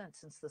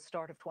 since the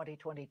start of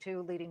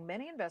 2022, leading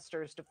many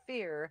investors to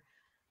fear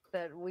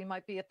that we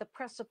might be at the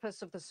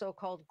precipice of the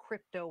so-called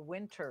crypto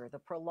winter, the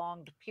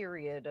prolonged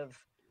period of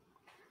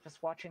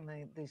just watching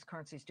these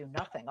currencies do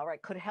nothing. All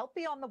right, could help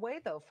be on the way,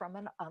 though, from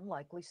an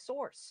unlikely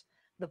source.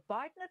 The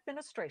Biden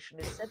administration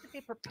is said to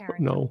be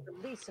preparing for the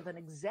release of an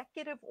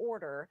executive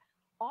order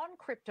on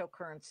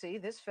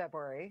cryptocurrency this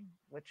February,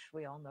 which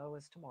we all know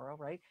is tomorrow,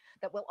 right?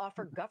 That will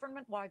offer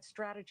government-wide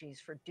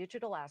strategies for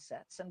digital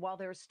assets. And while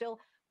there's still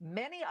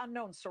many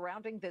unknowns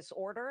surrounding this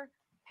order,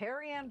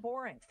 Perry Ann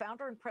Boring,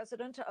 founder and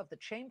president of the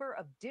Chamber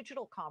of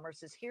Digital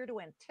Commerce, is here to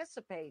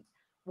anticipate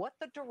what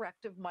the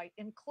directive might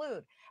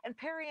include. And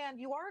Perry Ann,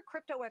 you are a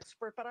crypto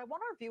expert, but I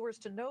want our viewers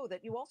to know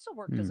that you also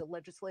worked as a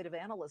legislative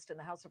analyst in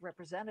the House of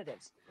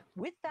Representatives.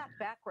 With that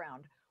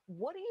background,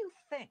 what do you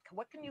think?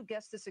 What can you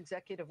guess this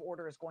executive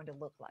order is going to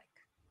look like?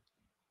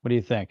 What do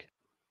you think?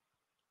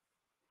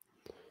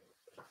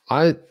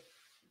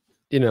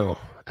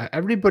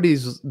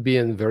 Everybody's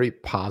being very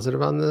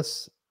positive on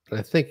this. And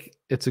I think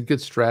it's a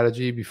good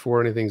strategy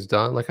before anything's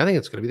done. Like, I think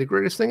it's going to be the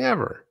greatest thing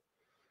ever.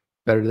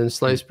 Better than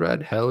sliced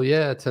bread? Hell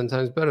yeah, 10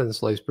 times better than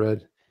sliced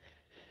bread.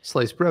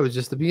 Sliced bread was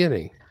just the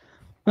beginning.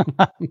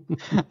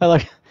 I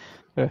like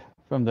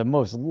from the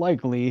most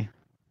likely.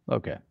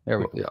 Okay, there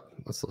we go. Yeah,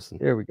 let's listen.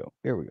 Here we go.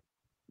 Here we go.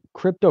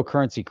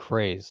 Cryptocurrency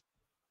craze.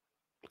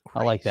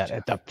 I like that. Jeff.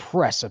 At the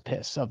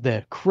precipice of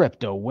the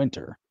crypto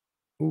winter.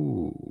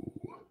 Ooh.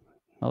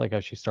 I like how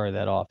she started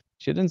that off.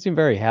 She didn't seem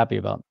very happy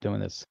about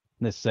doing this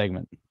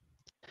segment.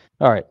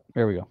 All right,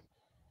 here we go.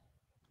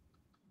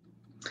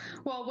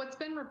 Well, what's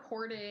been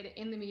reported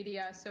in the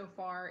media so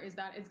far is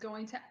that it's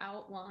going to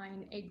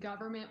outline a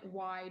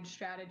government-wide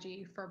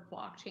strategy for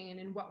blockchain.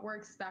 And what we're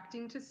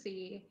expecting to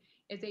see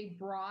is a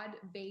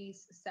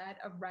broad-based set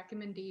of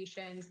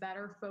recommendations that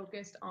are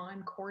focused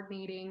on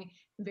coordinating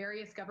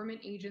various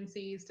government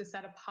agencies to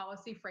set a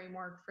policy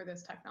framework for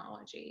this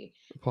technology.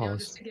 Now,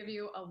 just to give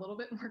you a little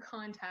bit more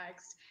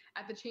context,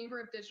 at the Chamber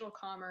of Digital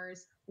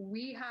Commerce,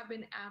 we have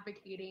been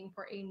advocating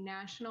for a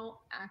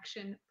national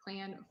action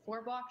plan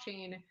for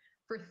blockchain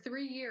for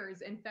 3 years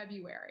in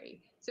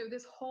February. So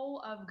this whole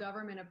of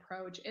government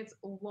approach, it's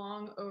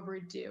long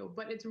overdue,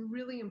 but it's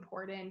really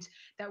important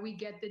that we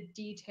get the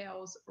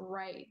details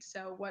right.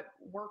 So what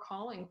we're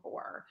calling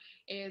for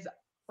is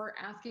we're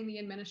asking the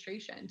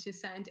administration to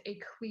send a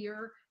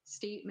clear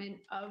statement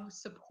of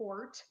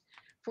support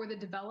for the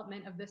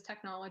development of this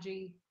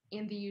technology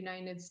in the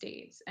United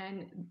States.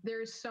 And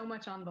there's so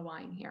much on the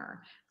line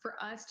here. For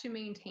us to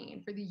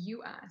maintain, for the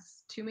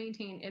US to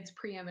maintain its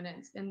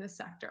preeminence in this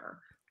sector,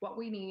 what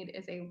we need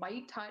is a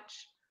light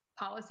touch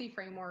policy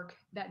framework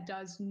that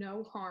does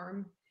no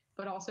harm,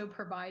 but also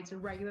provides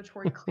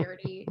regulatory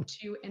clarity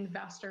to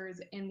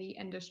investors in the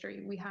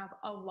industry. We have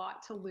a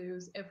lot to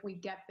lose if we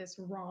get this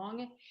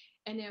wrong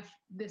and if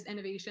this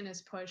innovation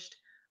is pushed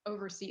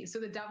overseas. So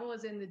the devil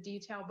is in the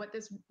detail, but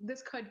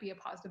this could be a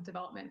positive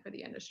development for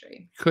the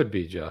industry. Could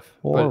be, Jeff,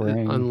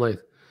 Boring.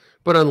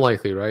 but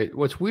unlikely, right?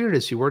 What's weird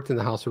is she worked in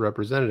the House of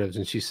Representatives,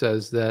 and she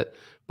says that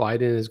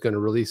Biden is going to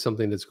release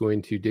something that's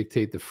going to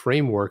dictate the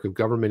framework of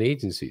government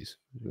agencies.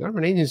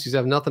 Government agencies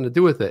have nothing to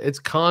do with it. It's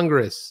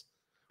Congress.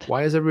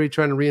 Why is everybody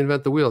trying to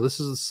reinvent the wheel? This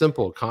is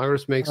simple.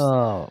 Congress makes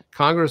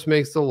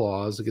the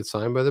laws. It gets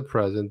signed by the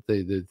president.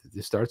 It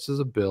starts as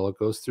a bill. It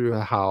goes through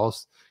a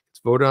House. It's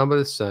voted on by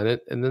the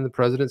Senate, and then the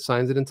president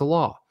signs it into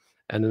law.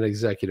 And an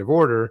executive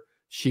order.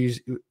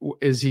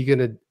 Is he going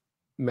to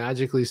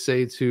magically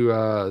say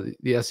to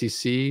the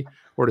SEC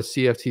or to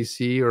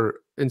CFTC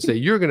and say,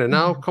 you're going to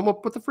now come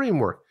up with the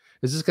framework?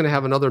 Is this going to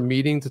have another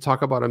meeting to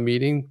talk about a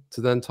meeting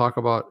to then talk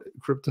about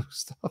crypto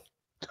stuff?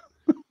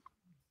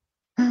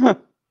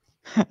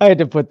 I had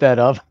to put that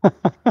up.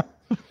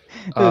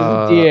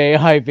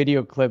 DAI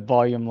video clip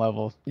volume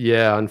levels.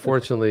 Yeah,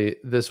 unfortunately,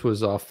 this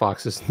was off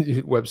Fox's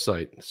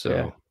website. So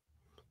yeah.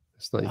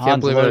 It's not, you can't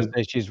believe it.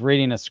 it. She's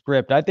reading a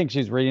script. I think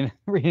she's reading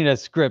a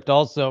script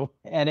also,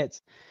 and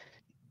it's,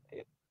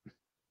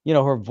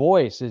 her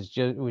voice was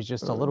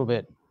just a little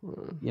bit,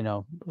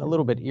 a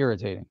little bit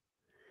irritating.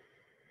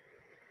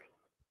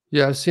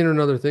 Yeah, I've seen her in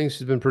other things.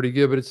 She's been pretty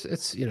good, but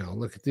it's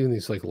look, doing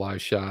these like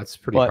live shots,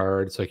 pretty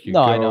hard. It's like you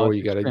gotta,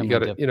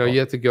 you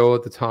have to go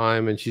at the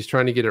time, and she's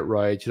trying to get it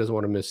right. She doesn't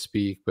want to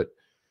misspeak, but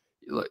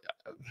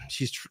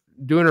she's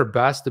doing her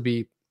best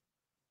to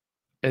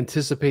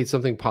anticipate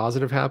something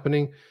positive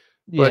happening.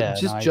 But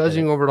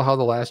judging over to how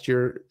the last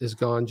year is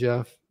gone,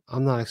 Jeff,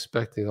 I'm not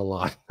expecting a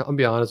lot. I'll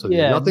be honest with you.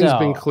 Nothing's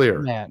been clear.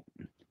 Man,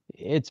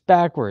 it's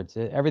backwards.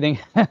 Everything.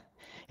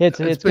 It's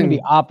going to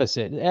be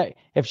opposite.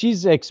 If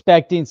she's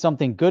expecting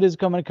something good is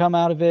going to come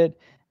out of it,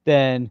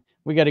 then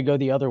we got to go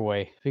the other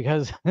way,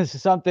 because this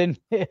is something.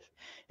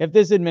 If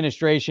this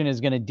administration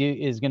is going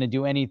to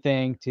do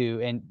anything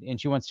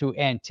and she wants to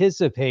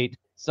anticipate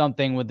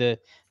something with the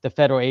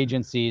federal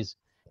agencies,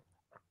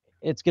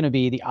 it's going to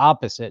be the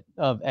opposite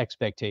of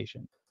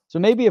expectation. So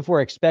maybe if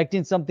we're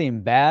expecting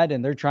something bad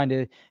and they're trying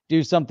to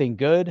do something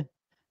good,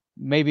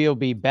 maybe it'll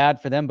be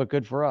bad for them, but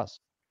good for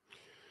us.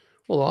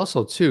 Well,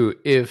 also too,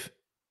 if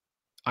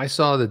I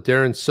saw that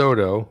Darren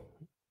Soto,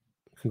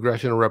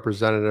 congressional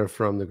representative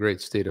from the great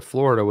state of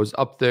Florida, was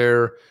up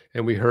there,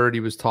 and we heard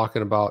he was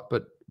talking about,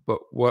 but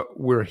what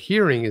we're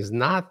hearing is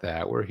not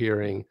that. We're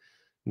hearing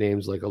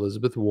names like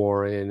Elizabeth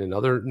Warren and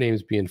other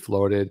names being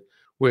floated,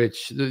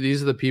 which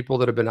these are the people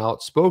that have been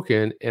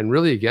outspoken and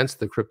really against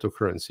the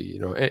cryptocurrency,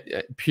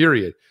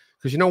 period.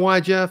 Because you know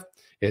why, Jeff?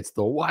 It's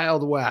the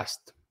Wild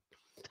West.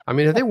 I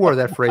mean, if they wore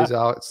that phrase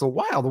out, it's the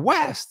Wild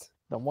West.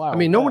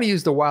 Nobody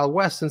used the Wild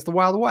West since the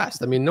Wild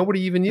West. I mean,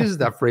 nobody even uses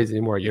that phrase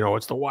anymore.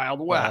 It's the Wild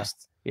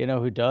West. You know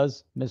who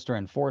does? Mr.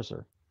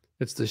 Enforcer.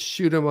 It's to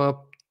shoot 'em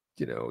up.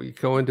 You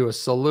go into a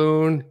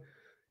saloon,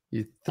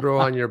 you throw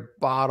on your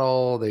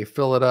bottle, they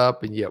fill it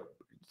up, and you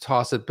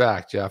toss it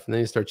back, Jeff, and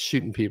then you start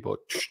shooting people.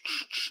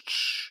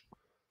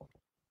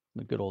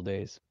 The good old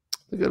days.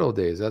 The good old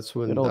days. That's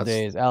when. Good old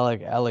days.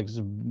 Alex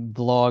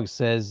blog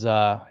says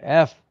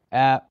F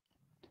at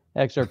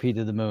XRP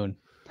to the moon.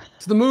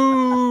 To the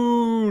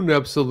moon.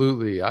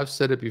 Absolutely. I've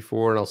said it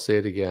before and I'll say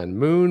it again.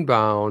 Moon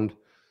bound.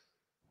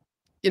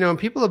 And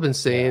people have been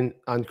saying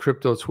on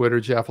crypto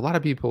Twitter, Jeff, a lot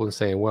of people have been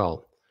saying,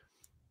 well,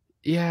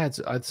 yeah,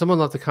 someone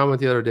left a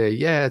comment the other day.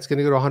 Yeah, it's going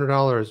to go to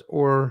 $100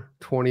 or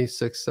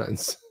 26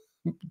 cents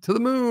to the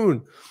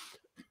moon.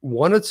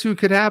 One or two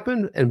could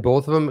happen, and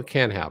both of them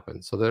can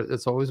happen. So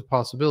it's always a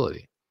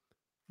possibility.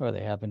 Or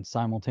they happen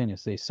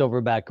simultaneously.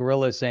 Silverback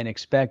Gorilla is saying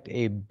expect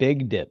a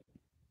big dip,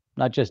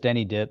 not just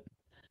any dip,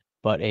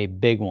 but a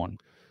big one.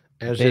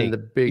 As in the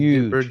big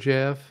dipper,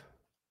 Jeff?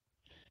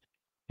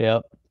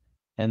 Yep.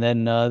 And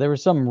then there were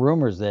some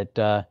rumors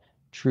that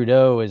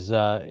Trudeau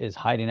is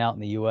hiding out in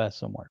the U.S.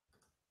 somewhere.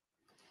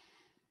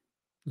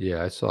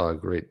 Yeah, I saw a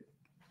great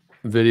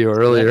video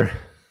earlier.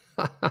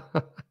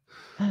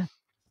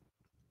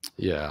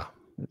 Yeah.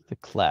 The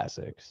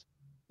classics.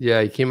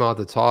 Yeah, he came out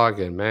to talk,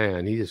 and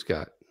man, he just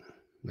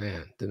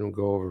didn't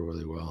go over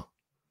really well.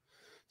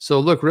 So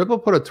look, Ripple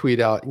put a tweet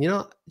out.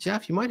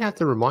 Jeff, you might have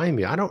to remind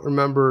me. I don't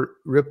remember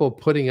Ripple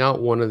putting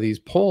out one of these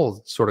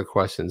poll sort of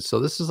questions. So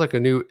this is like a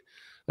new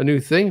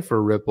thing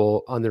for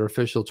Ripple on their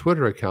official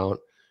Twitter account.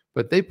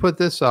 But they put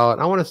this out.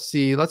 Let's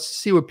see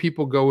what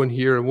people go in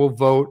here, and we'll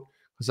vote,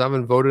 because I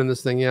haven't voted in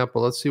this thing yet.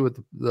 But let's see what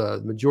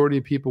the majority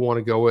of people want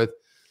to go with.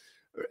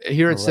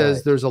 Here it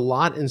says there's a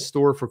lot in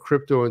store for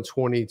crypto in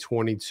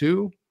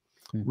 2022.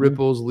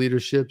 Ripple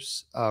leadership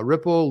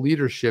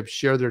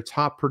share their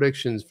top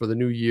predictions for the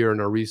new year in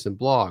a recent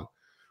blog.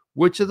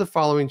 Which of the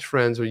following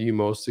trends are you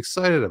most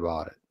excited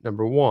about it?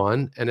 Number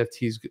 1,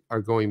 NFTs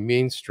are going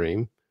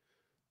mainstream.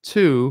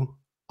 2,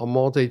 a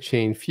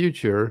multi-chain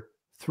future.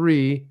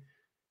 3,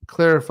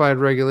 clarified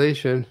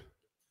regulation.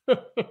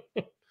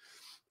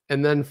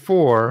 And then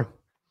 4,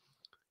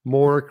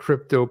 more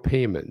crypto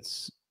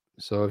payments.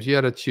 So if you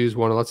had to choose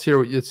one, let's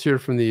hear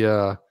from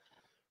the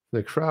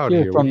crowd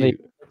here.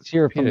 Let's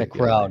hear from the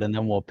crowd, and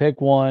then we'll pick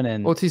one.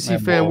 And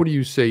OTC fam, what do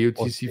you say,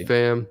 OTC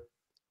fam?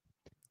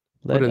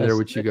 Put in there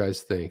what you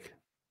guys think.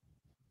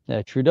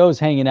 Yeah, Trudeau's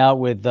hanging out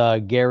with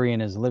Gary in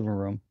his living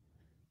room.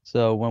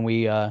 So when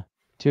we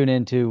tune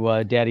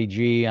into Daddy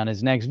G on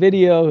his next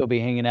video, he'll be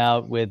hanging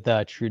out with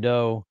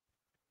Trudeau,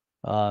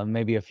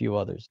 maybe a few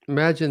others.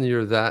 Imagine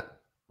you're that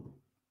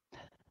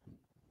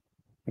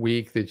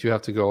weak that you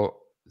have to go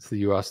to the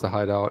U.S. to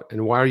hide out.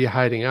 And why are you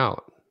hiding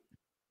out?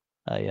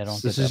 Yeah,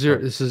 don't. This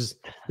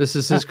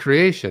is his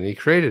creation. He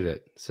created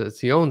it, so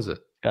he owns it.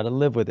 Got to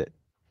live with it.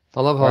 I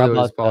love how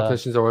those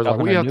politicians are always like,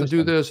 we have to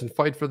do this and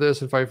fight for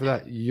this and fight for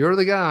that. You're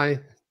the guy.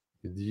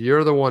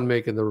 You're the one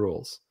making the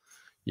rules.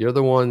 You're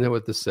the one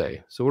with the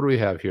say. So what do we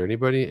have here?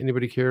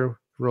 Anybody care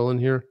roll in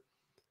here?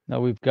 No,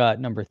 we've got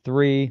number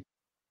 3,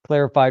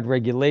 clarified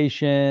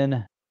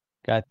regulation.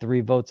 Got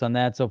 3 votes on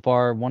that so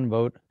far. 1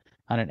 vote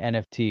on an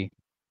NFT.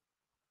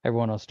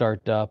 Everyone will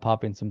start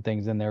popping some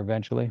things in there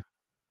eventually.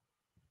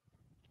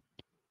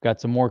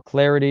 Got some more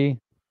clarity.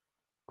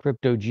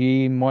 Crypto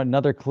G,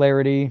 another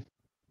clarity.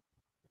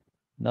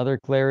 Another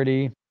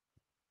clarity.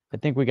 I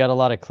think we got a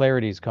lot of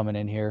clarities coming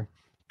in here.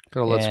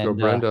 Gotta let's go,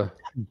 Brenda.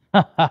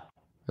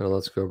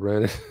 Let's go,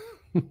 Brandon.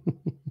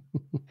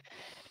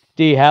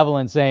 D.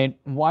 Haviland saying,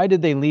 why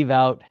did they leave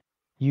out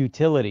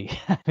utility?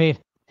 I mean,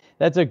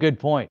 that's a good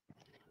point.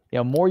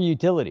 More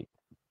utility.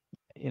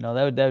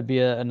 That would be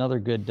another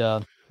good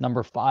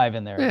number 5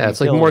 in there. Yeah, utility.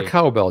 It's like more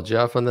cowbell,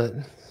 Jeff, on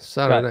the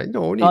Saturday night.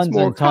 No, it needs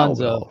more tons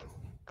cowbell. Of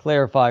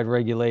clarified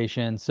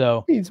regulation.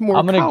 So it needs more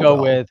I'm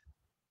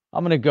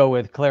gonna go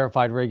with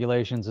clarified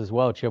regulations as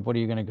well. Chip, what are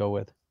you gonna go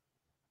with?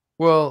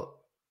 Well,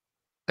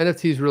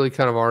 NFTs really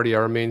kind of already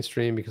are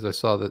mainstream because I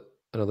saw that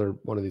another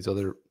one of these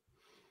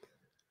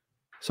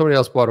somebody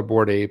else bought a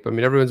Bored Ape. I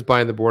mean, everyone's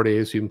buying the Bored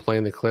Apes. You've been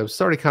playing the clips. It's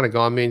already kind of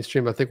gone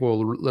mainstream. I think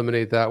we'll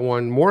eliminate that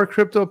one. More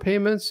crypto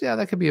payments. Yeah,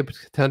 that could be a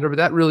contender, but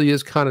that really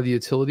is kind of the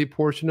utility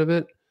portion of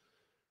it.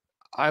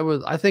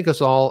 I think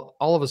all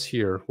of us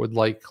here would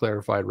like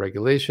clarified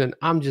regulation.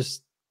 I'm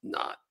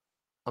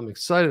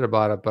excited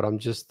about it, but I'm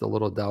just a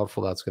little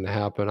doubtful that's going to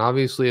happen.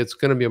 Obviously, it's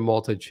going to be a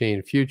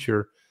multi-chain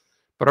future.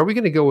 But are we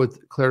going to go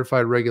with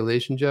clarified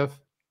regulation,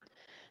 Jeff?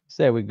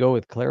 Say we go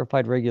with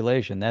clarified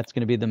regulation. That's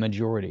going to be the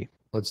majority.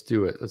 Let's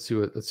do it. Let's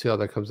see how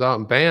that comes out.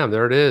 And bam,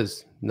 there it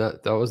is.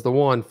 That was the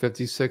one,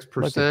 56%.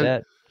 Look at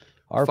that.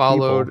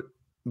 Followed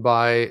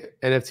by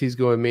NFTs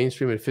going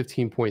mainstream at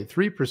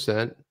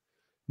 15.3%.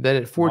 Then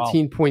at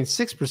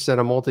 14.6%,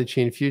 a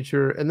multi-chain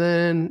future. And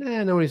then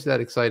nobody's that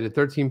excited.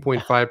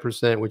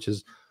 13.5%, which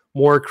is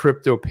more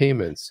crypto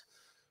payments.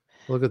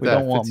 Look at that.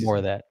 We don't want more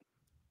of that.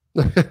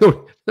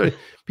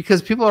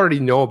 Because people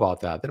already know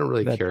about that. They don't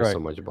really care so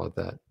much about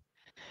that.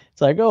 It's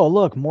like, oh,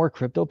 look, more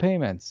crypto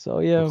payments. So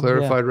yeah,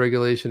 clarified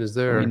regulation is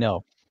there. We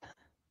know.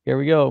 Here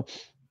we go.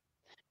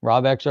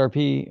 Rob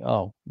XRP.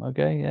 Oh,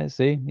 okay. Yeah,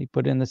 see, he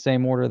put in the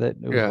same order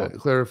that.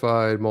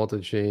 Clarified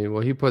multi-chain.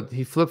 Well,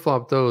 he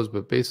flip-flopped those,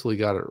 but basically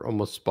got it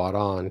almost spot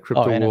on.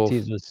 Crypto Wolf.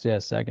 NFTs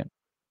was second.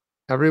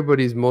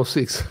 Everybody's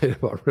mostly excited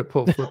about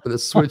Ripple flipping the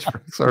switch for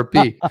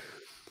XRP.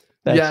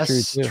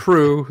 That's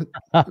true.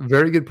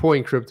 Very good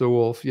point, Crypto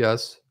Wolf.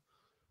 Yes.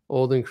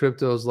 Old in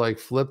crypto is like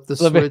flip the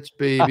switch,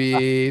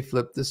 baby.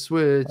 Flip the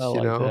switch.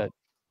 You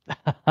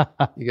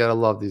gotta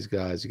love these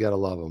guys. You gotta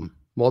love them.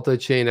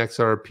 Multi-chain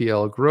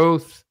XRPL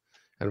growth,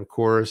 and of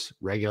course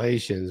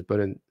regulations. But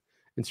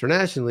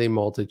internationally,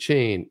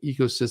 multi-chain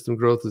ecosystem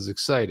growth is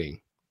exciting.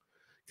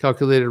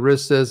 Calculated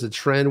risk says the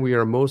trend we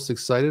are most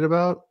excited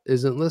about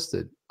isn't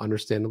listed.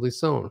 Understandably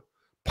so.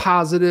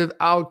 Positive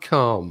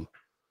outcome.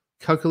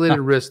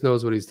 Calculated risk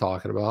knows what he's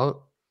talking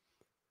about.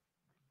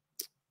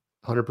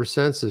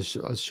 100%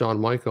 says Sean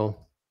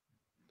Michael.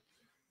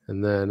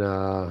 And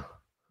then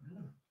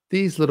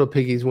these little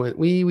piggies went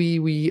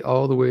wee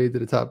all the way to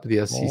the top of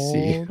the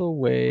SEC. All the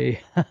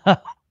way.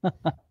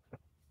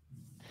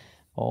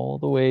 All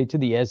the way to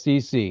the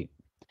SEC.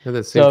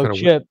 So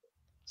Chip,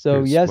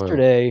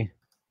 yesterday,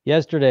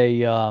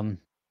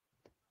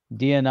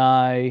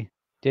 DNI,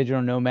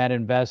 Digital Nomad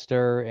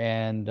Investor,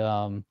 and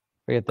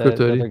forget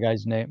the other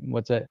guy's name.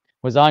 What's it?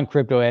 Was on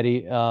Crypto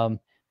Eddie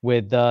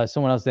with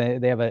someone else. They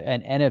have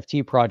an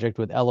NFT project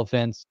with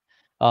elephants.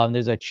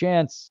 There's a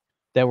chance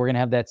that we're going to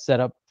have that set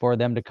up for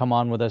them to come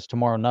on with us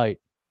tomorrow night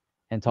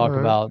and talk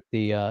about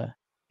the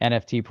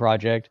NFT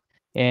project.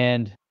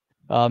 And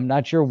I'm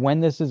not sure when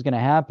this is going to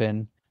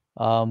happen,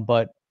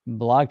 but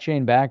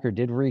Blockchain Backer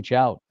did reach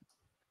out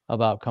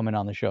about coming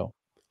on the show.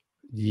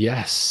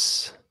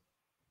 Yes.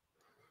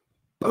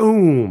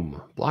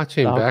 Boom.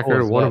 Blockchain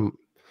Backer, cool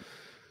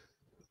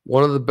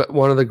one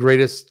of the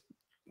greatest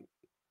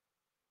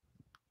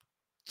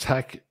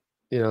tech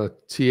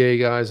TA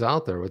guys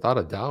out there, without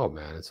a doubt,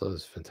 man.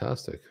 It's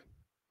fantastic.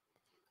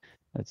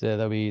 That's it.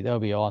 That'll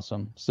be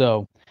awesome.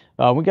 So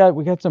we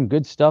got some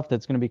good stuff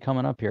that's going to be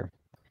coming up here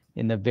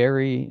in the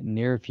very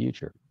near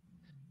future.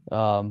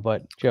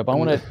 But Jeff, I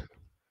want to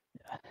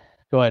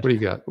go ahead. What do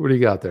you got? What do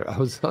you got there? I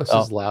was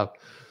just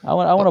laughing. I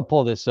want to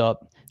pull this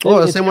up. Oh,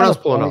 the same one I was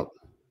pulling up.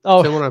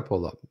 Oh, same one I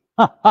pulled up.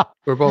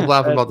 We're both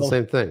laughing about the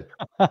same thing.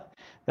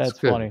 That's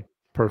funny.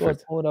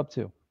 Perfect. Pull it up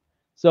too.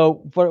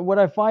 So, for what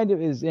I find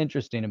is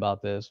interesting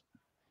about this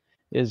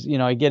is,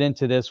 I get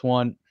into this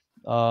one.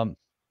 Now,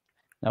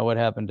 what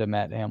happened to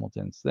Matt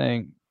Hamilton's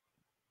thing?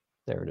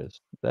 There it is.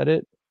 Is that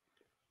it?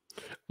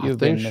 I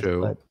think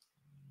so.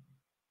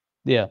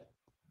 Yeah.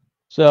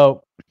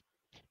 So,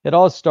 it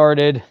all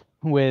started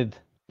with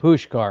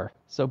Pushkar.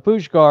 So,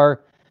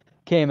 Pushkar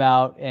came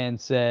out and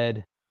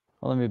said,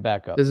 well, let me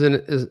back up.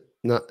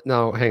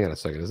 No, hang on a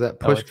second. Is that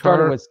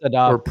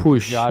Pushkar or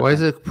Push? Why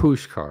is it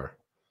Pushkar?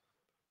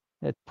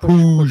 It's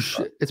Push.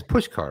 It's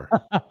Pushkar.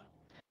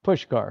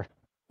 Pushkar.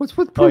 What's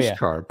with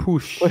Pushkar?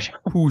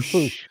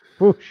 Pushkar.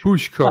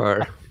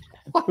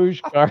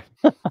 Pushkar.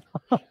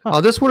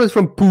 Oh, this one is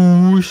from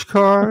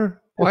Pushkar.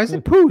 Why is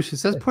it Push? It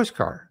says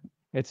Pushkar.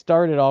 It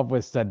started off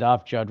with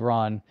Sadaf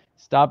Jadran,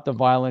 stop the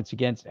violence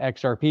against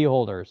XRP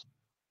holders.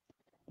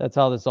 That's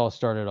how this all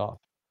started off.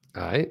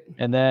 All right.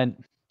 And then,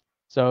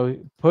 so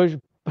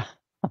Pushkar.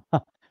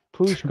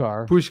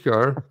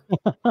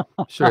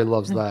 Sure, he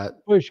loves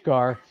that.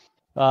 Pushkar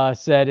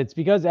said it's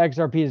because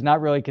XRP is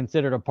not really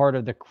considered a part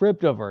of the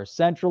cryptoverse,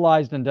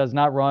 centralized and does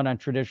not run on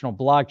traditional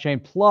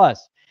blockchain.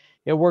 Plus,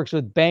 it works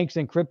with banks,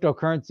 and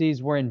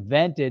cryptocurrencies were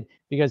invented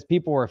because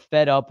people were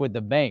fed up with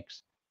the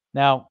banks.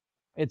 Now,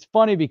 it's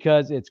funny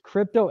because it's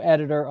crypto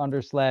editor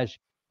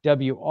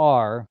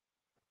 /WR,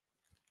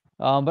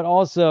 but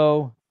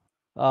also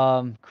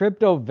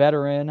crypto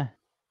veteran,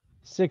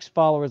 6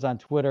 followers on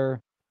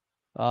Twitter.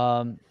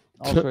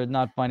 Also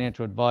not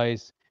financial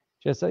advice,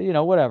 just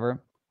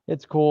whatever.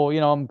 It's cool.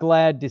 I'm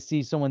glad to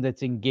see someone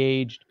that's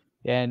engaged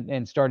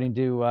and starting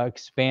to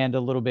expand a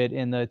little bit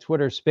in the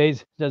Twitter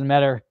space. Doesn't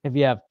matter if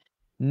you have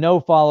no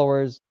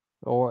followers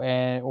or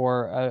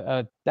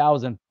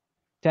 1,000,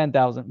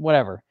 10,000,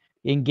 whatever,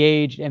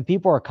 engaged, and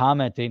people are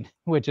commenting,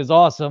 which is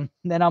awesome.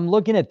 Then I'm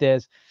looking at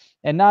this,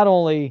 and not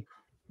only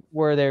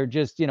were there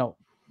just all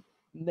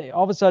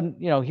of a sudden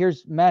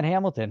here's Matt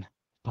Hamilton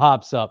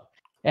pops up.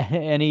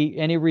 And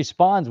he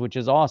responds, which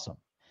is awesome.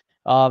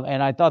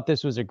 And I thought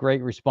this was a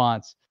great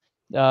response.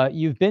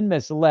 You've been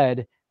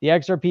misled. The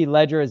XRP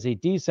ledger is a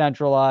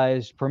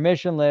decentralized,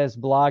 permissionless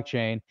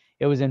blockchain.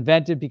 It was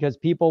invented because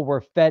people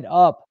were fed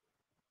up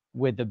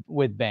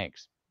with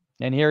banks.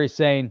 And here he's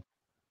saying,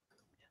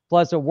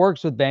 plus it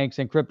works with banks,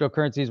 and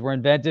cryptocurrencies were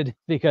invented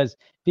because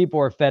people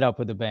were fed up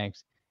with the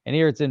banks. And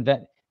here it's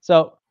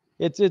So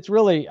it's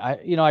really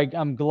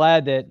I'm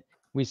glad that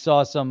we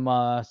saw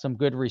some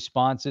good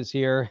responses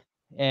here.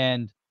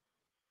 And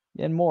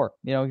more,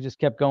 just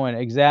kept going.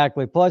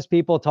 Exactly. Plus,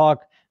 people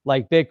talk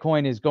like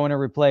Bitcoin is going to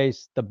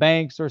replace the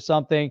banks or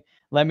something.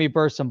 Let me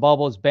burst some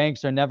bubbles.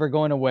 Banks are never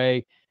going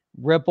away.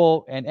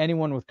 Ripple, and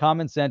anyone with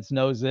common sense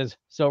knows this.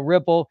 So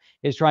Ripple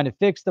is trying to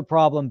fix the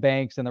problem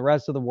banks and the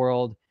rest of the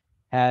world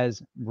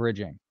has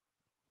bridging.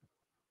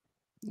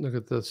 Look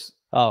at this.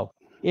 Oh,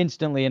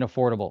 instantly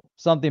unaffordable.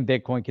 Something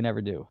Bitcoin can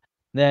never do.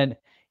 Then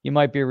you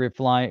might be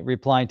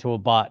replying to a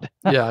bot.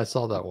 Yeah, I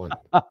saw that one.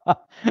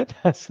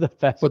 That's the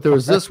best. But there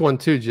was this one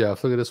too,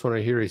 Jeff. Look at this one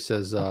right here. He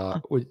says,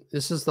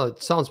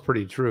 sounds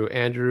pretty true.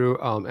 Andrew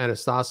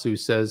Anastasiou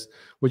says,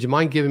 would you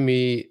mind giving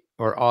me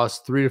or us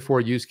 3 to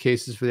 4 use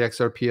cases for the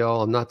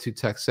XRPL? I'm not too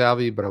tech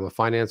savvy, but I'm a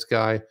finance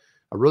guy.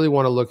 I really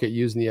want to look at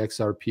using the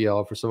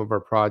XRPL for some of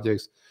our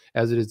projects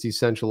as it is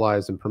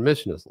decentralized and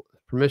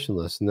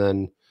permissionless. And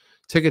then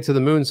Ticket to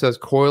the Moon says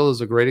Coil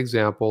is a great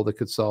example that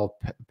could solve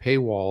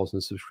paywalls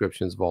and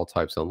subscriptions of all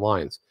types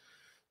online.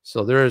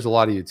 So there is a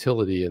lot of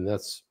utility, and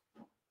that's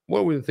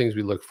one of the things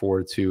we look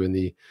forward to in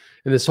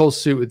this whole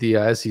suit with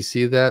the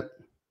SEC. That,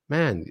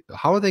 man,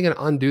 how are they going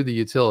to undo the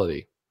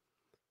utility?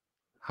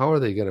 How are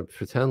they going to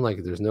pretend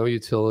like there's no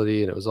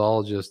utility and it was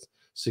all just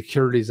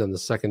securities on the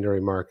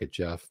secondary market,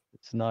 Jeff?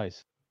 It's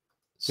nice.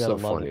 So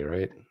funny,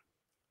 right?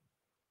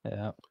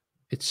 Yeah.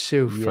 It's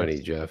so funny,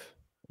 Jeff.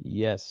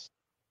 Yes.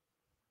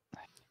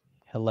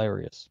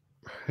 Hilarious,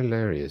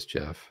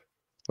 Jeff.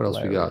 What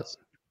else we got?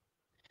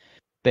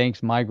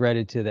 Banks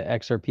migrated to the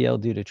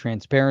XRPL due to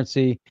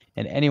transparency,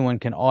 and anyone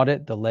can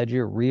audit the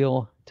ledger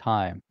real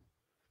time.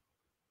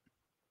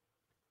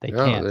 They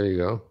can't. There you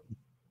go.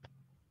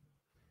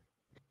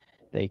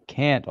 They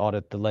can't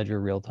audit the ledger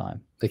real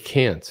time. They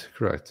can't,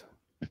 correct.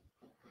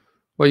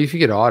 Well, if you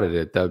could audit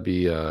it, that would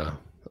be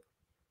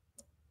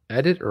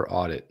edit or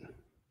audit?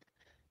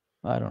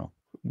 I don't know.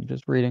 I'm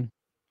just reading.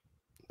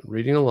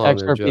 Reading along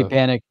XRP there, Jeff.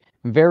 panic.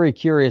 I'm very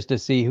curious to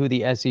see who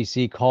the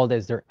SEC called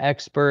as their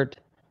expert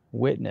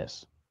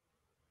witness.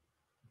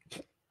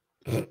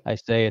 I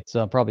say it's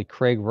probably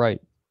Craig Wright.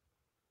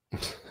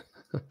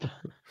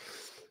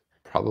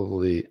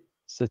 Probably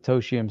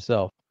Satoshi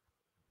himself.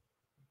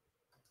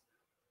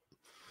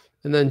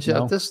 And then Jeff,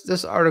 No.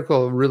 this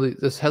article really,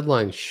 this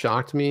headline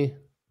shocked me.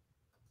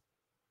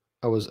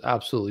 I was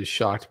absolutely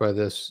shocked by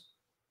this.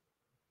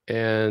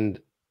 And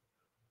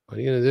what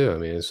are you gonna do? I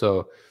mean, so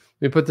let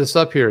me put this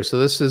up here. So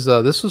this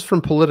was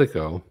from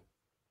Politico,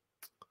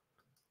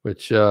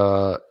 which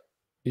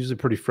usually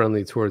pretty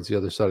friendly towards the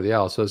other side of the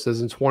aisle. So it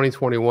says in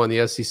 2021,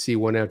 the SEC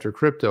went after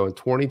crypto. In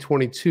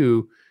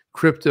 2022,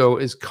 crypto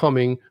is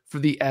coming for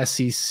the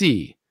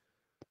SEC.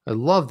 I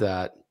love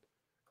that.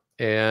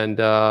 And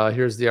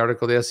here's the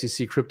article: the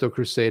SEC crypto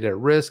crusade at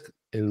risk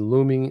in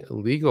looming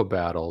legal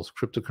battles.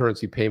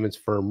 Cryptocurrency payments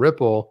firm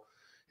Ripple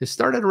has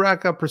started to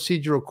rack up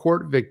procedural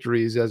court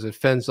victories as it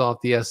fends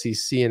off the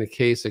SEC in a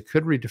case that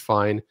could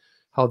redefine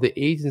how the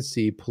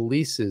agency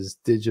polices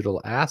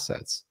digital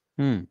assets.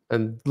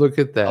 And look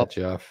at that,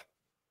 Jeff.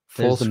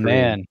 Full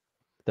screen.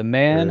 The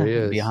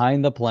man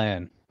behind the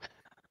plan.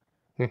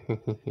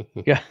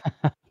 Yeah.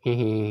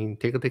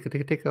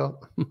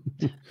 Tickle.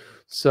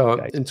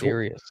 So in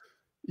serious.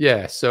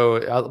 Yeah.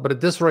 So,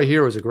 but this right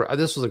here was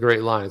this was a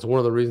great line. It's one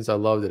of the reasons I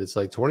loved it. It's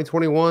like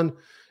 2021.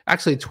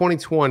 Actually,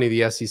 2020,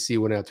 the SEC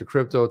went after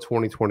crypto.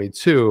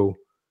 2022,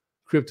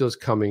 crypto's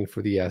coming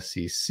for the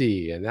SEC,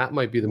 and that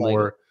might be the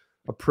more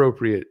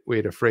appropriate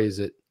way to phrase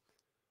it.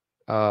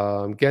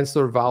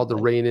 Gensler vowed to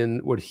rein in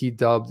what he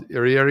dubbed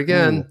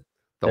again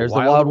the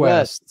Wild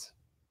West.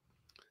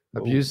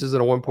 Abuses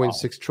in a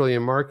 1.6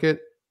 trillion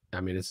market.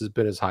 I mean, this has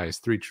been as high as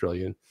 3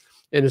 trillion.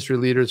 Industry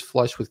leaders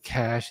flush with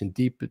cash and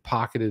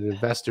deep-pocketed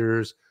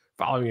investors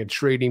following a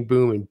trading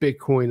boom in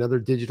Bitcoin. Other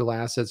digital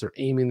assets are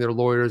aiming their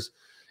lawyers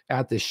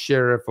at the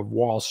sheriff of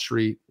Wall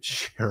Street.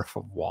 Sheriff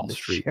of Wall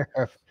Street.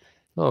 Sheriff.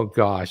 Oh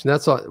gosh, and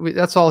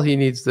that's all he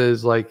needs to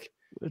is like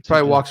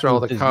probably walks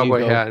around with a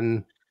cowboy hat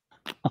and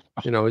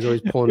he's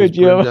always pulling his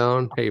broom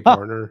down. Hey,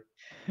 partner.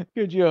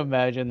 Could you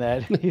imagine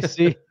that? You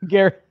see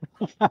Gary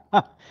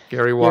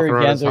walking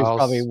around his house,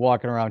 probably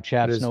walking around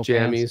chaps, his no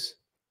jammies. Pants.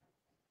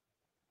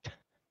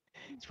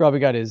 He's probably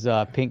got his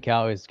pink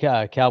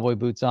cowboy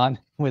boots on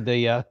with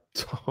the oh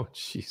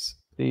jeez,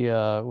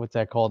 the what's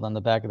that called on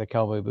the back of the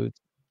cowboy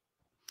boots?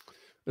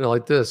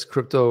 Like this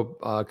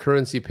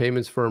cryptocurrency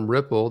payments firm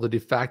Ripple, the de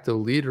facto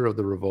leader of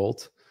the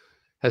revolt,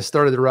 has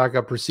started to rack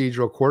up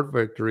procedural court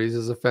victories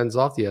as it fends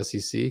off the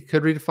SEC.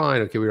 Could redefine.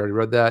 Okay, we already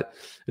read that.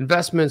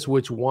 Investments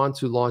which want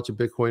to launch a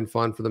Bitcoin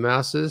fund for the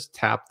masses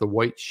tap the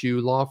white shoe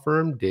law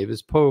firm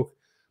Davis Polk,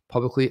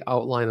 publicly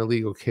outline a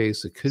legal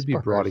case that could be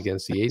brought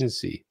against the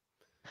agency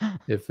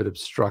if it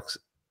obstructs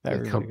the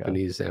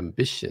company's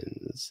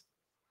ambitions.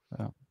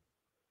 Oh.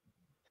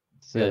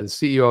 Yeah, the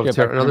CEO of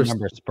another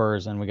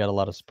Spurs, and we got a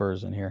lot of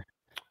Spurs in here.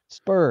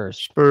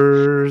 Spurs.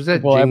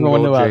 That well,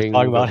 everyone knew I was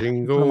talking about.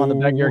 Put them on the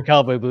back of your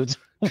cowboy boots.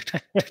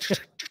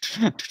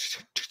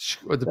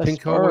 Or the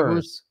pink cowboy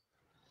boots.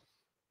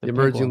 The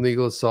emerging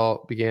legal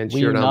assault began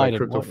cheered on by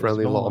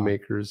crypto-friendly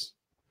lawmakers.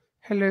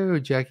 Hello,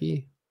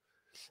 Jackie.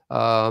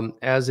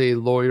 As a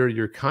lawyer,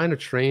 you're kind of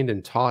trained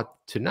and taught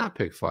to not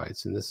pick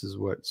fights, and this is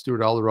what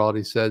Stuart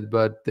Alderaldy said.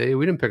 But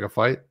we didn't pick a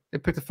fight; they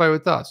picked a fight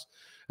with us,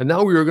 and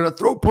now we were going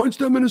to punch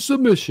them into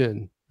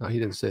submission. No, he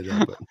didn't say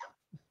that,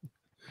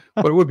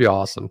 but it would be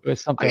awesome.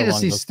 I get to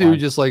see Stu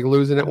just like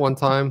losing it one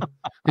time.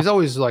 He's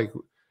always like,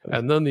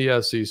 and then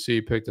the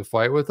SEC picked a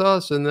fight with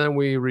us, and then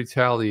we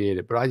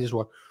retaliated. But I just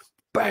want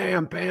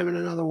bam, bam, and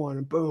another one,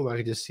 and boom. I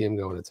could just see him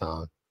going to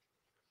town.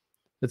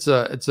 It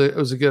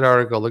was a good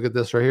article. Look at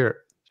this right here.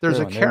 There's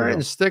a carrot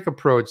and stick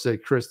approach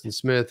that Kristen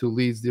Smith, who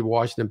leads the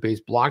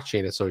Washington-based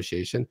Blockchain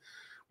Association,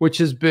 which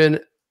has been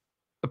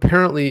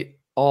apparently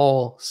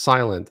all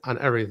silent on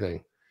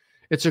everything.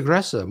 It's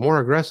aggressive, more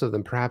aggressive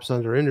than perhaps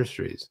other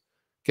industries.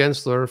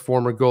 Gensler,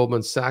 former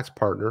Goldman Sachs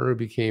partner who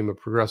became a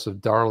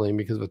progressive darling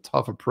because of a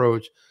tough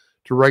approach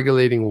to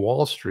regulating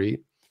Wall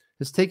Street,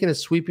 has taken a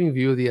sweeping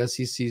view of the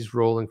SEC's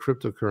role in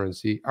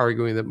cryptocurrency,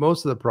 arguing that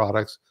most of the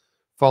products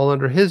fall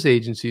under his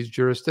agency's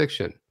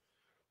jurisdiction.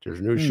 There's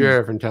a new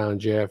sheriff in town,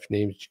 Jeff,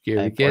 named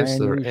Gary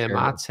Gensler,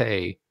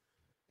 MIT.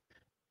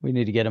 We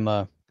need to get him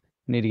a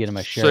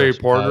sheriff.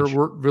 Say, partner,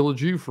 what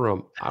village you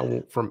from? I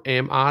want from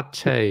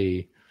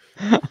MIT.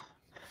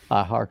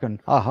 I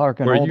hearken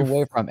all the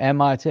way from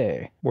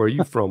MIT. Where are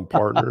you from,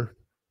 partner?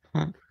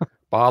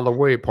 By the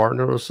way,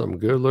 partner, some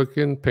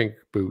good-looking pink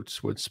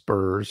boots with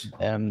spurs.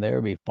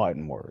 There be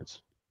fighting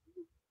words.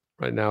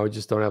 Right now, we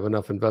just don't have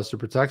enough investor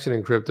protection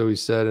in crypto, he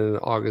said in an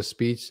August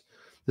speech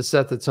to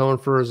set the tone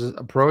for his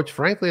approach.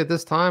 Frankly, at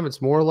this time,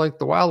 it's more like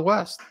the Wild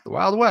West. The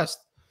Wild West.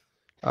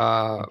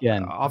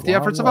 Again, off the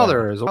efforts of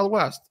others. Wild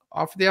West.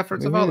 Off the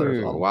efforts of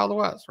others. The Wild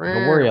West. I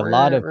worry a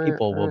lot of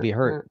people will be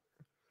hurt.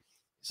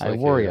 I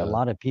worry a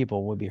lot of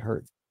people will be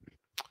hurt.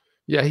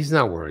 Yeah, he's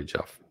not worried,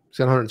 Jeff. He's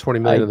got 120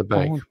 million in the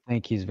bank. I don't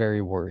think he's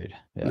very worried.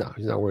 Yeah. No,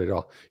 he's not worried at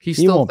all. He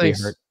still won't thinks.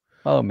 Be hurt.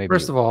 Oh, maybe.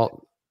 First of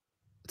all,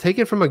 take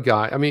it from a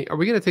guy. I mean, are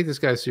we going to take this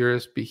guy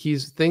serious? He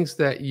thinks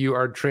that you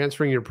are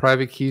transferring your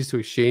private keys to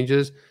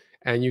exchanges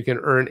and you can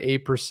earn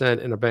 8%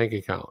 in a bank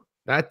account.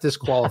 That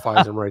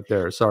disqualifies him right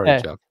there.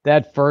 Sorry, Jeff.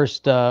 That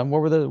first,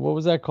 what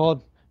was that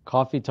called?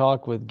 Coffee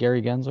Talk with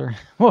Gary Gensler.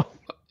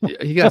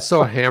 He got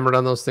so hammered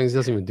on those things, he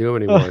doesn't even do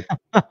them anymore.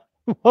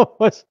 What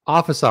was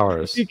office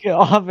hours?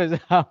 Office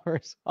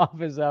hours.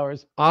 Office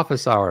hours.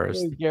 Office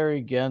hours.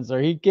 Gary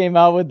Gensler. He came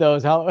out with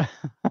those. How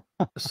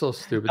So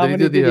stupid. how They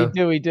many did did he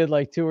do? He did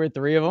like 2 or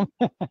 3 of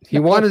them. He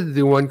wanted to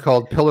do one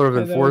called Pillar of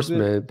And that was it.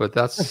 Enforcement, but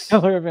that's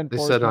Pillar of they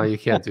said, no, Enforcement. you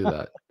can't do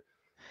that.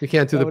 You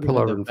can't do That the would've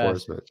Pillar been of the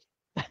best. Enforcement.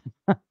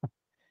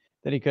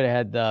 That he could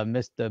have had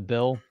missed the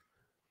bill.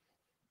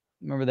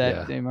 Remember that?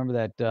 Yeah. Do you remember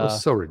that? That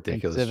was so in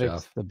ridiculous,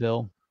 Civics, Jeff. the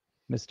bill,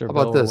 Mr. How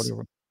Bill about or this?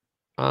 whatever.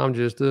 I'm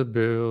just a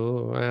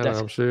bill, and That's-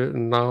 I'm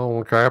sitting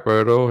on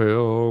Capitol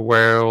Hill.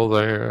 Well,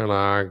 then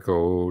I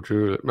go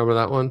to. Remember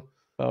that one?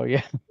 Oh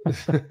yeah.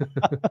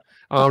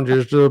 I'm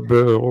just a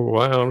bill.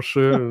 I'm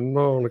sitting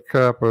on the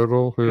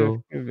Capitol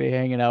Hill. He'd be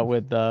hanging out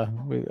with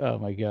oh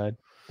my god.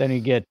 Then you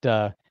get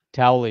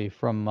Towley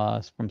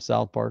from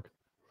South Park.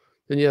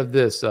 Then you have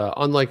this.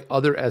 Unlike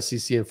other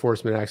SEC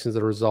enforcement actions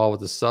that are resolved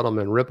with a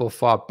settlement, Ripple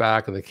fought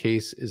back, and the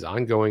case is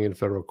ongoing in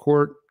federal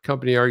court.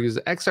 Company argues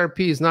that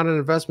XRP is not an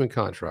investment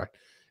contract,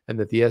 and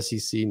that the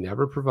SEC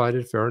never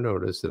provided fair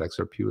notice that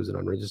XRP was an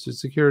unregistered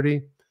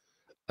security,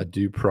 a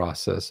due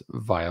process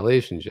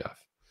violation, Jeff.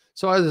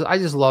 So I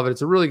just love it.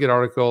 It's a really good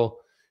article,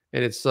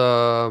 and it's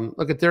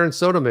look at Darren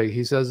Sotomig.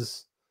 He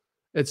says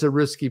it's a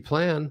risky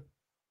plan,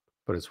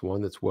 but it's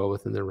one that's well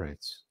within their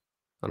rights.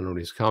 I don't know what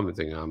he's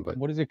commenting on, but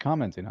What is he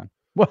commenting on?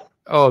 What?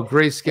 oh,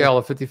 Grayscale,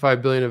 a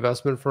 $55 billion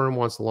investment firm,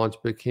 wants to launch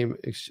Bitcoin.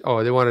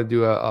 Oh, they want to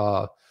do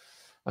an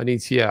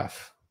ETF.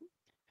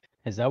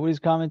 Is that what he's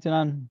commenting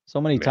on? So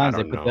many Man, I times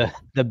they don't put know.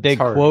 the big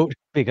hard. quote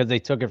because they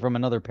took it from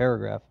another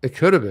paragraph. It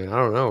could have been. I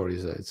don't know what he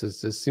said.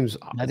 It seems.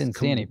 I didn't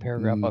see any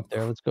paragraph up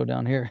there. Let's go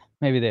down here.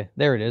 Maybe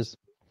there it is.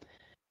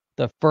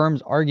 The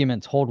firm's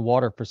arguments hold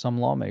water for some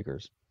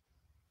lawmakers.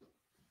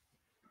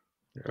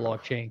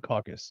 Blockchain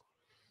caucus.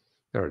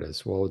 There it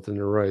is. Well, within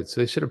the rights.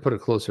 They should have put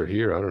it closer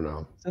here. I don't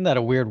know. Isn't that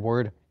a weird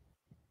word?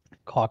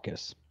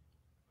 Caucus.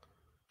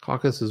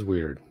 Caucus is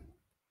weird.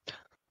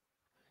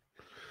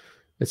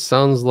 It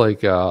sounds like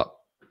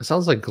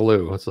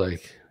glue. It's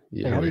like,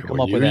 you Hey, how know, do you come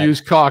when up you with that?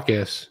 use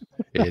caucus,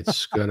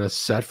 it's gonna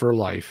set for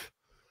life.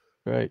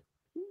 Right.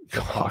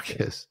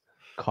 Caucus.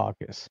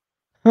 Caucus.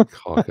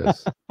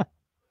 Caucus.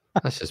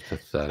 That's just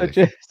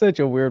pathetic. Such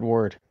a weird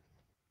word.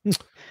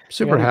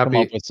 Super Come happy.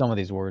 up with some of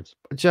these words.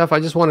 Jeff, I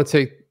just want to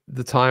take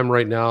the time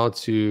right now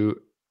to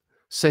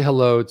say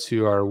hello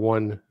to our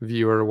one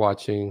viewer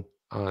watching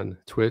on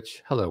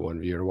Twitch. Hello, one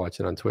viewer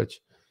watching on Twitch.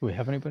 Do we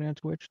have anybody on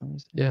Twitch? Let me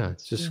see. Yeah,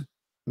 Let's just see.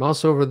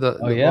 mouse over the.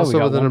 Oh yeah, mouse we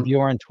over got the one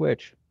viewer on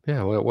Twitch.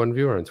 Yeah, we got one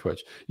viewer on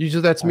Twitch.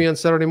 Usually that's me on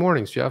Saturday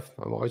mornings, Jeff.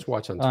 I'm always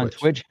watching On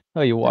Twitch?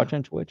 Oh, you watch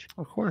on Twitch?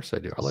 Of course I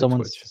do. I like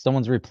Twitch.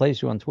 Someone's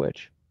replaced you on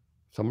Twitch.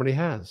 Somebody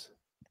has.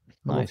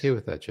 I'm Nice. okay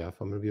with that, Jeff.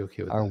 I'm going to be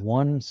okay with Our that.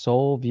 one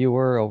sole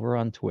viewer over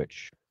on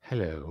Twitch.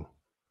 Hello.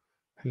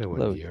 Hello, one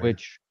Hello, viewer.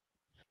 Twitch.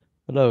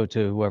 Hello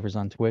to whoever's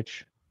on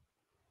Twitch.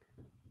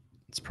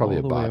 It's probably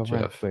All a the way bot, over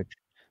on Jeff. Twitch.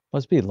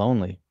 Must be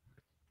lonely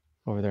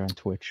over there on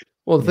Twitch.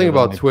 Well, the thing Yeah, that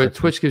about makes Twitch, sense.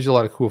 Twitch gives you a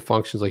lot of cool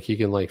functions. Like you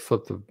can like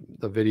flip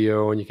the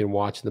video and you can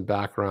watch in the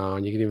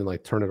background. You can even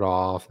like turn it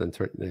off, then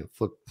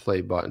flip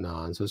play button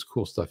on. So it's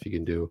cool stuff you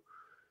can do.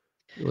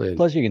 Really.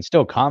 Plus, you can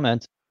still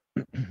comment,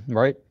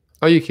 right?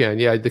 Oh, you can.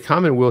 Yeah, the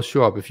comment will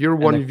show up. If you're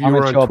And one the viewer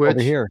comments on show up over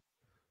Twitch, here.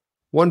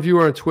 one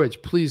viewer on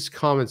Twitch, please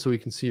comment so we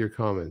can see your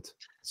comment.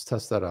 Let's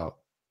test that out.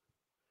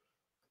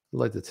 I'd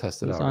like to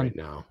test it Who's out on? right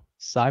now.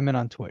 Simon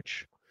on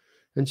Twitch.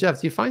 And Jeff,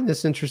 do you find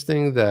this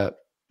interesting that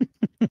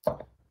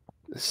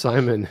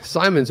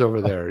Simon's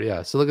over there?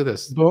 Yeah. So look at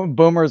this.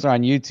 Boomers are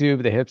on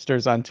YouTube. The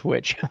hipsters on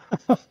Twitch.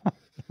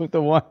 With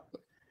the one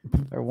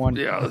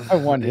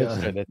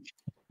hipster. That,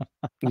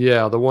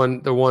 Yeah, the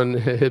one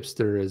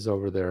hipster is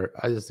over there.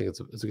 I just think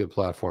it's a good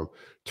platform.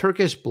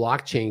 Turkish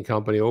blockchain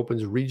company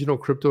opens regional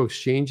crypto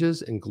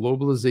exchanges and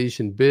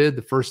globalization bid.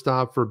 The first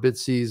stop for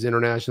Bitsy's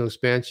international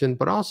expansion,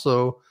 but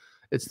also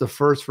it's the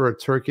first for a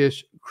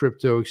Turkish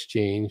crypto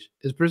exchange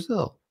is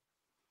Brazil.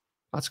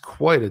 That's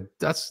quite a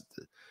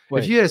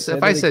Wait,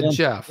 if I said again.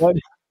 Jeff, What?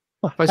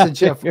 if I said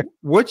Jeff,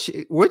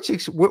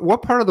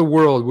 what part of the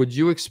world would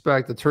you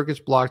expect the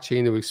Turkish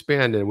blockchain to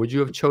expand in? Would you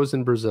have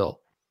chosen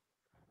Brazil?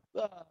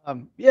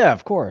 Yeah,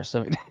 of course.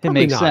 I mean, it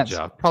Probably makes not, sense.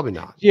 Jeff. Probably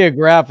not.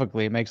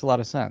 Geographically, it makes a lot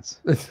of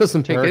sense. It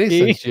doesn't make any Turkey,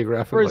 sense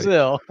geographically.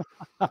 Brazil.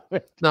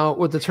 Now,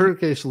 with the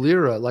Turkish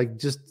lira, like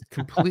just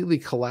completely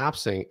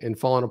collapsing and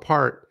falling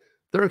apart,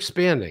 they're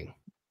expanding,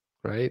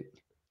 right?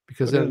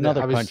 Because There's then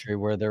another country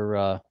where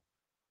their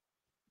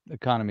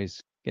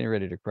economy's getting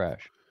ready to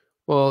crash.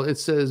 Well, it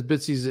says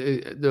Bitsy's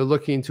they're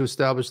looking to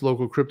establish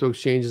local crypto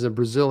exchanges in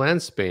Brazil and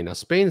Spain. Now,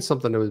 Spain is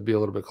something that would be a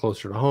little bit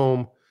closer to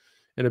home,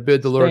 in a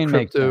bid to lure Spain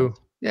makes crypto. sense.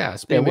 Yeah,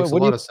 Spain makes a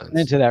what lot do you of sense. put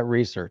into that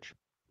research?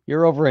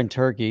 You're over in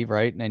Turkey,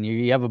 right? And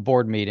you have a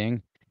board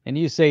meeting, and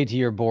you say to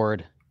your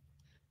board,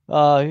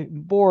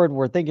 board,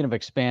 we're thinking of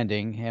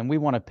expanding, and we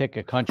want to pick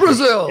a country.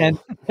 Brazil.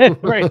 And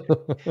right.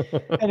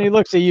 And he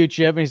looks at you,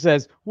 Chip, and he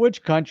says,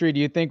 which country do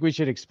you think we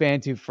should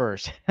expand to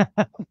first?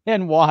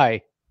 And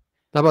why?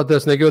 How about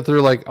this? And they go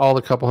through like all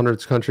the couple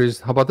hundreds countries.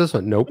 How about this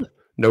one? Nope.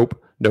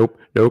 Nope. Nope.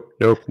 Nope.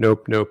 Nope.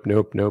 Nope. Nope.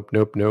 Nope. Nope.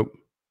 Nope. Nope.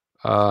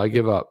 I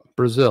give up.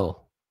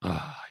 Brazil.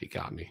 you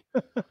got me.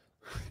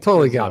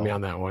 Totally got me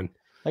on that one.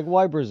 Like,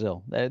 why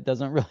Brazil? That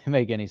doesn't really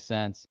make any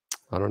sense.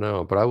 I don't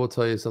know, but I will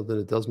tell you something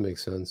that does make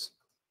sense.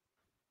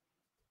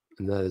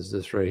 And that is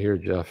this right here,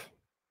 Jeff.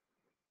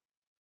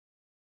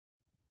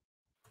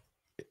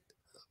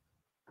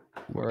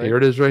 Right. Here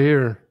it is right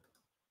here.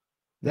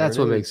 There That's it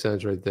what is. makes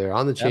sense right there.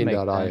 On the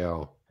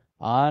chain.io.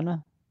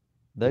 On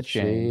the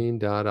chain.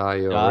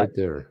 Chain.io right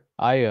there.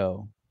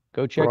 IO.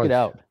 Go check it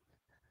out.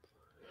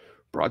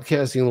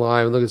 Broadcasting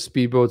live. Look at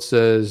Speedboat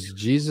says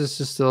Jesus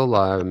is still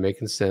alive and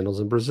making sandals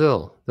in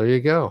Brazil. There you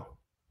go.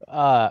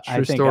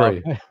 True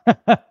story.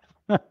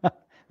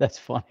 That's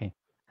funny.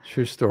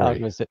 True story.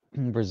 Was it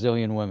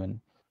Brazilian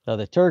women? So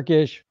the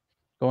Turkish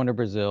going to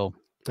Brazil.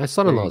 My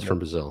son-in-law is from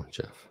Brazil,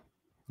 Jeff.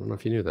 I don't know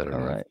if you knew that or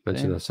not. Right.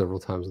 Mentioned that several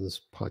times in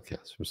this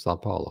podcast from Sao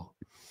Paulo.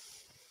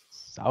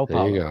 Sao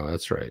Paulo. There you go.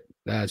 That's right.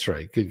 That's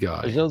right. Good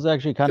guy. Brazil's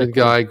actually kind of good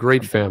guy.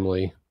 Great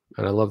family.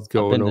 And I loved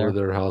going over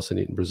there. their house and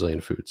eating Brazilian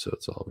food. So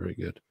it's all very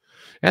good.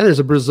 And there's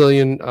a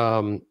Brazilian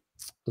food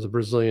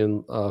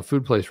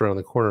place right on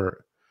the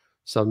corner.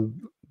 So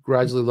I'm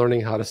gradually learning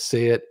how to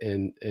say it.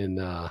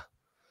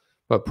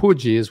 But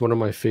puji is one of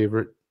my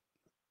favorite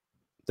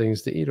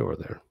things to eat over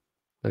there.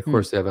 And of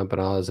course, they have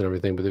empanadas and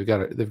everything, but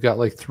they've got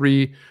like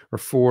 3 or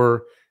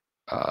 4.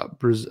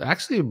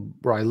 Actually,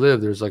 where I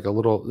live, there's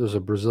a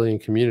Brazilian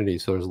community.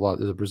 So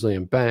there's a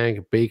Brazilian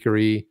bank,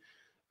 bakery,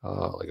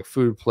 like a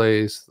food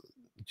place.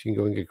 You can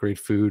go and get great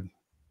food,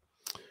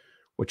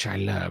 which I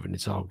love, and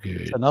it's all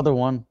good. It's another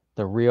one,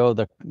 the Rio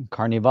de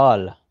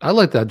Carnival. I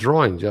like that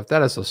drawing, Jeff.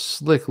 That is a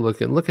slick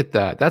looking. Look at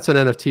that. That's an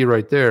NFT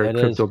right there.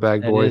 Crypto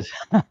Bag Boy.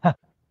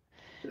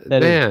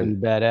 That Man, is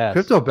badass.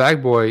 Crypto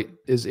Bag Boy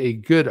is a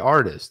good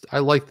artist. I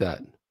like that.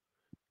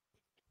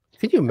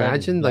 Can you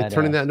imagine like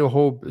turning that into a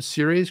whole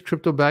series?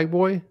 Crypto Bag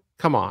Boy?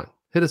 Come on.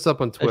 Hit us up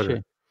on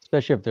Twitter.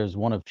 Especially if there's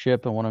one of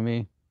Chip and one of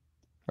me.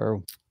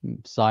 Or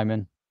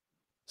Simon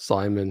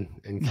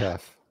and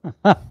Kef.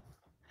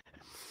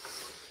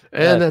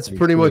 And that's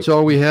pretty much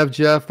all we have,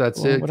 Jeff.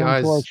 That's it, guys. What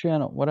happened to our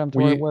channel? What happened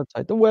to our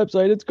website? The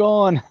website, it's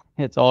gone.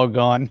 It's all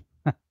gone.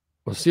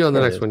 We'll see you on the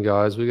next one,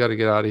 guys. We got to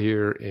get out of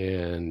here,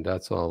 and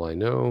that's all I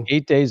know.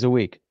 8 days a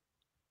week.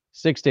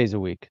 6 days a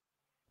week.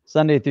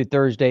 Sunday through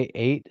Thursday,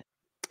 8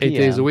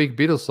 days a week,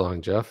 Beatles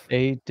song, Jeff.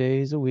 8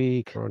 days a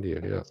week. On to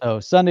you, yeah. So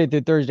Sunday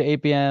through Thursday,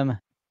 8 p.m.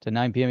 to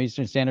 9 p.m.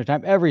 Eastern Standard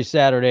Time. Every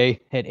Saturday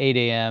at 8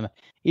 a.m.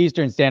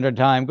 Eastern Standard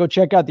Time. Go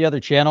check out the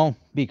other channel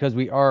because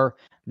we are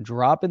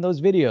dropping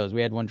those videos.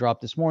 We had one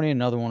drop this morning.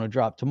 Another one will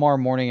drop tomorrow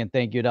morning. And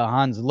thank you to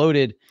Hans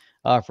Loaded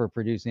for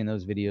producing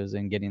those videos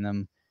and getting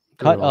them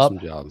cut up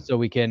so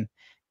we can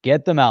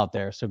get them out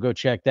there. So go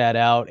check that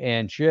out.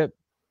 And Chip,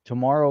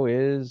 tomorrow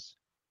is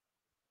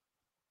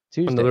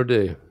Tuesday. Another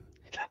day.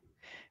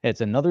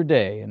 It's another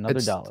day, another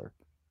dollar.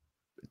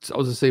 I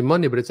was going to say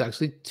Monday, but it's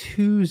actually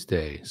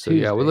Tuesday. So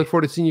yeah, we look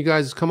forward to seeing you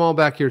guys. Come on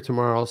back here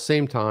tomorrow,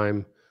 same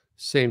time,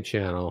 same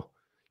channel.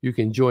 You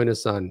can join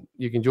us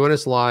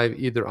live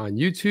either on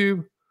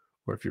YouTube,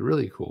 or if you're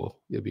really cool,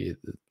 you'll be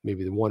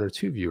maybe the 1 or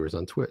 2 viewers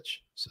on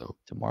Twitch. So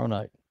tomorrow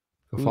night.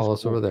 Go follow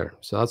us over there.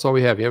 So that's all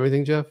we have. You have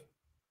anything, Jeff?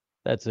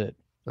 That's it.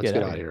 Let's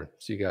get out of here.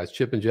 See you guys.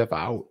 Chip and Jeff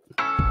out.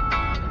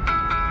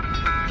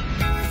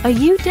 Are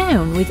you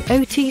down with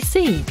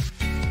OTC?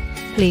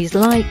 Please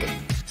like,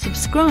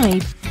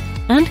 subscribe,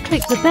 and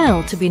click the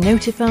bell to be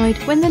notified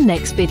when the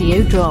next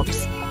video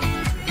drops.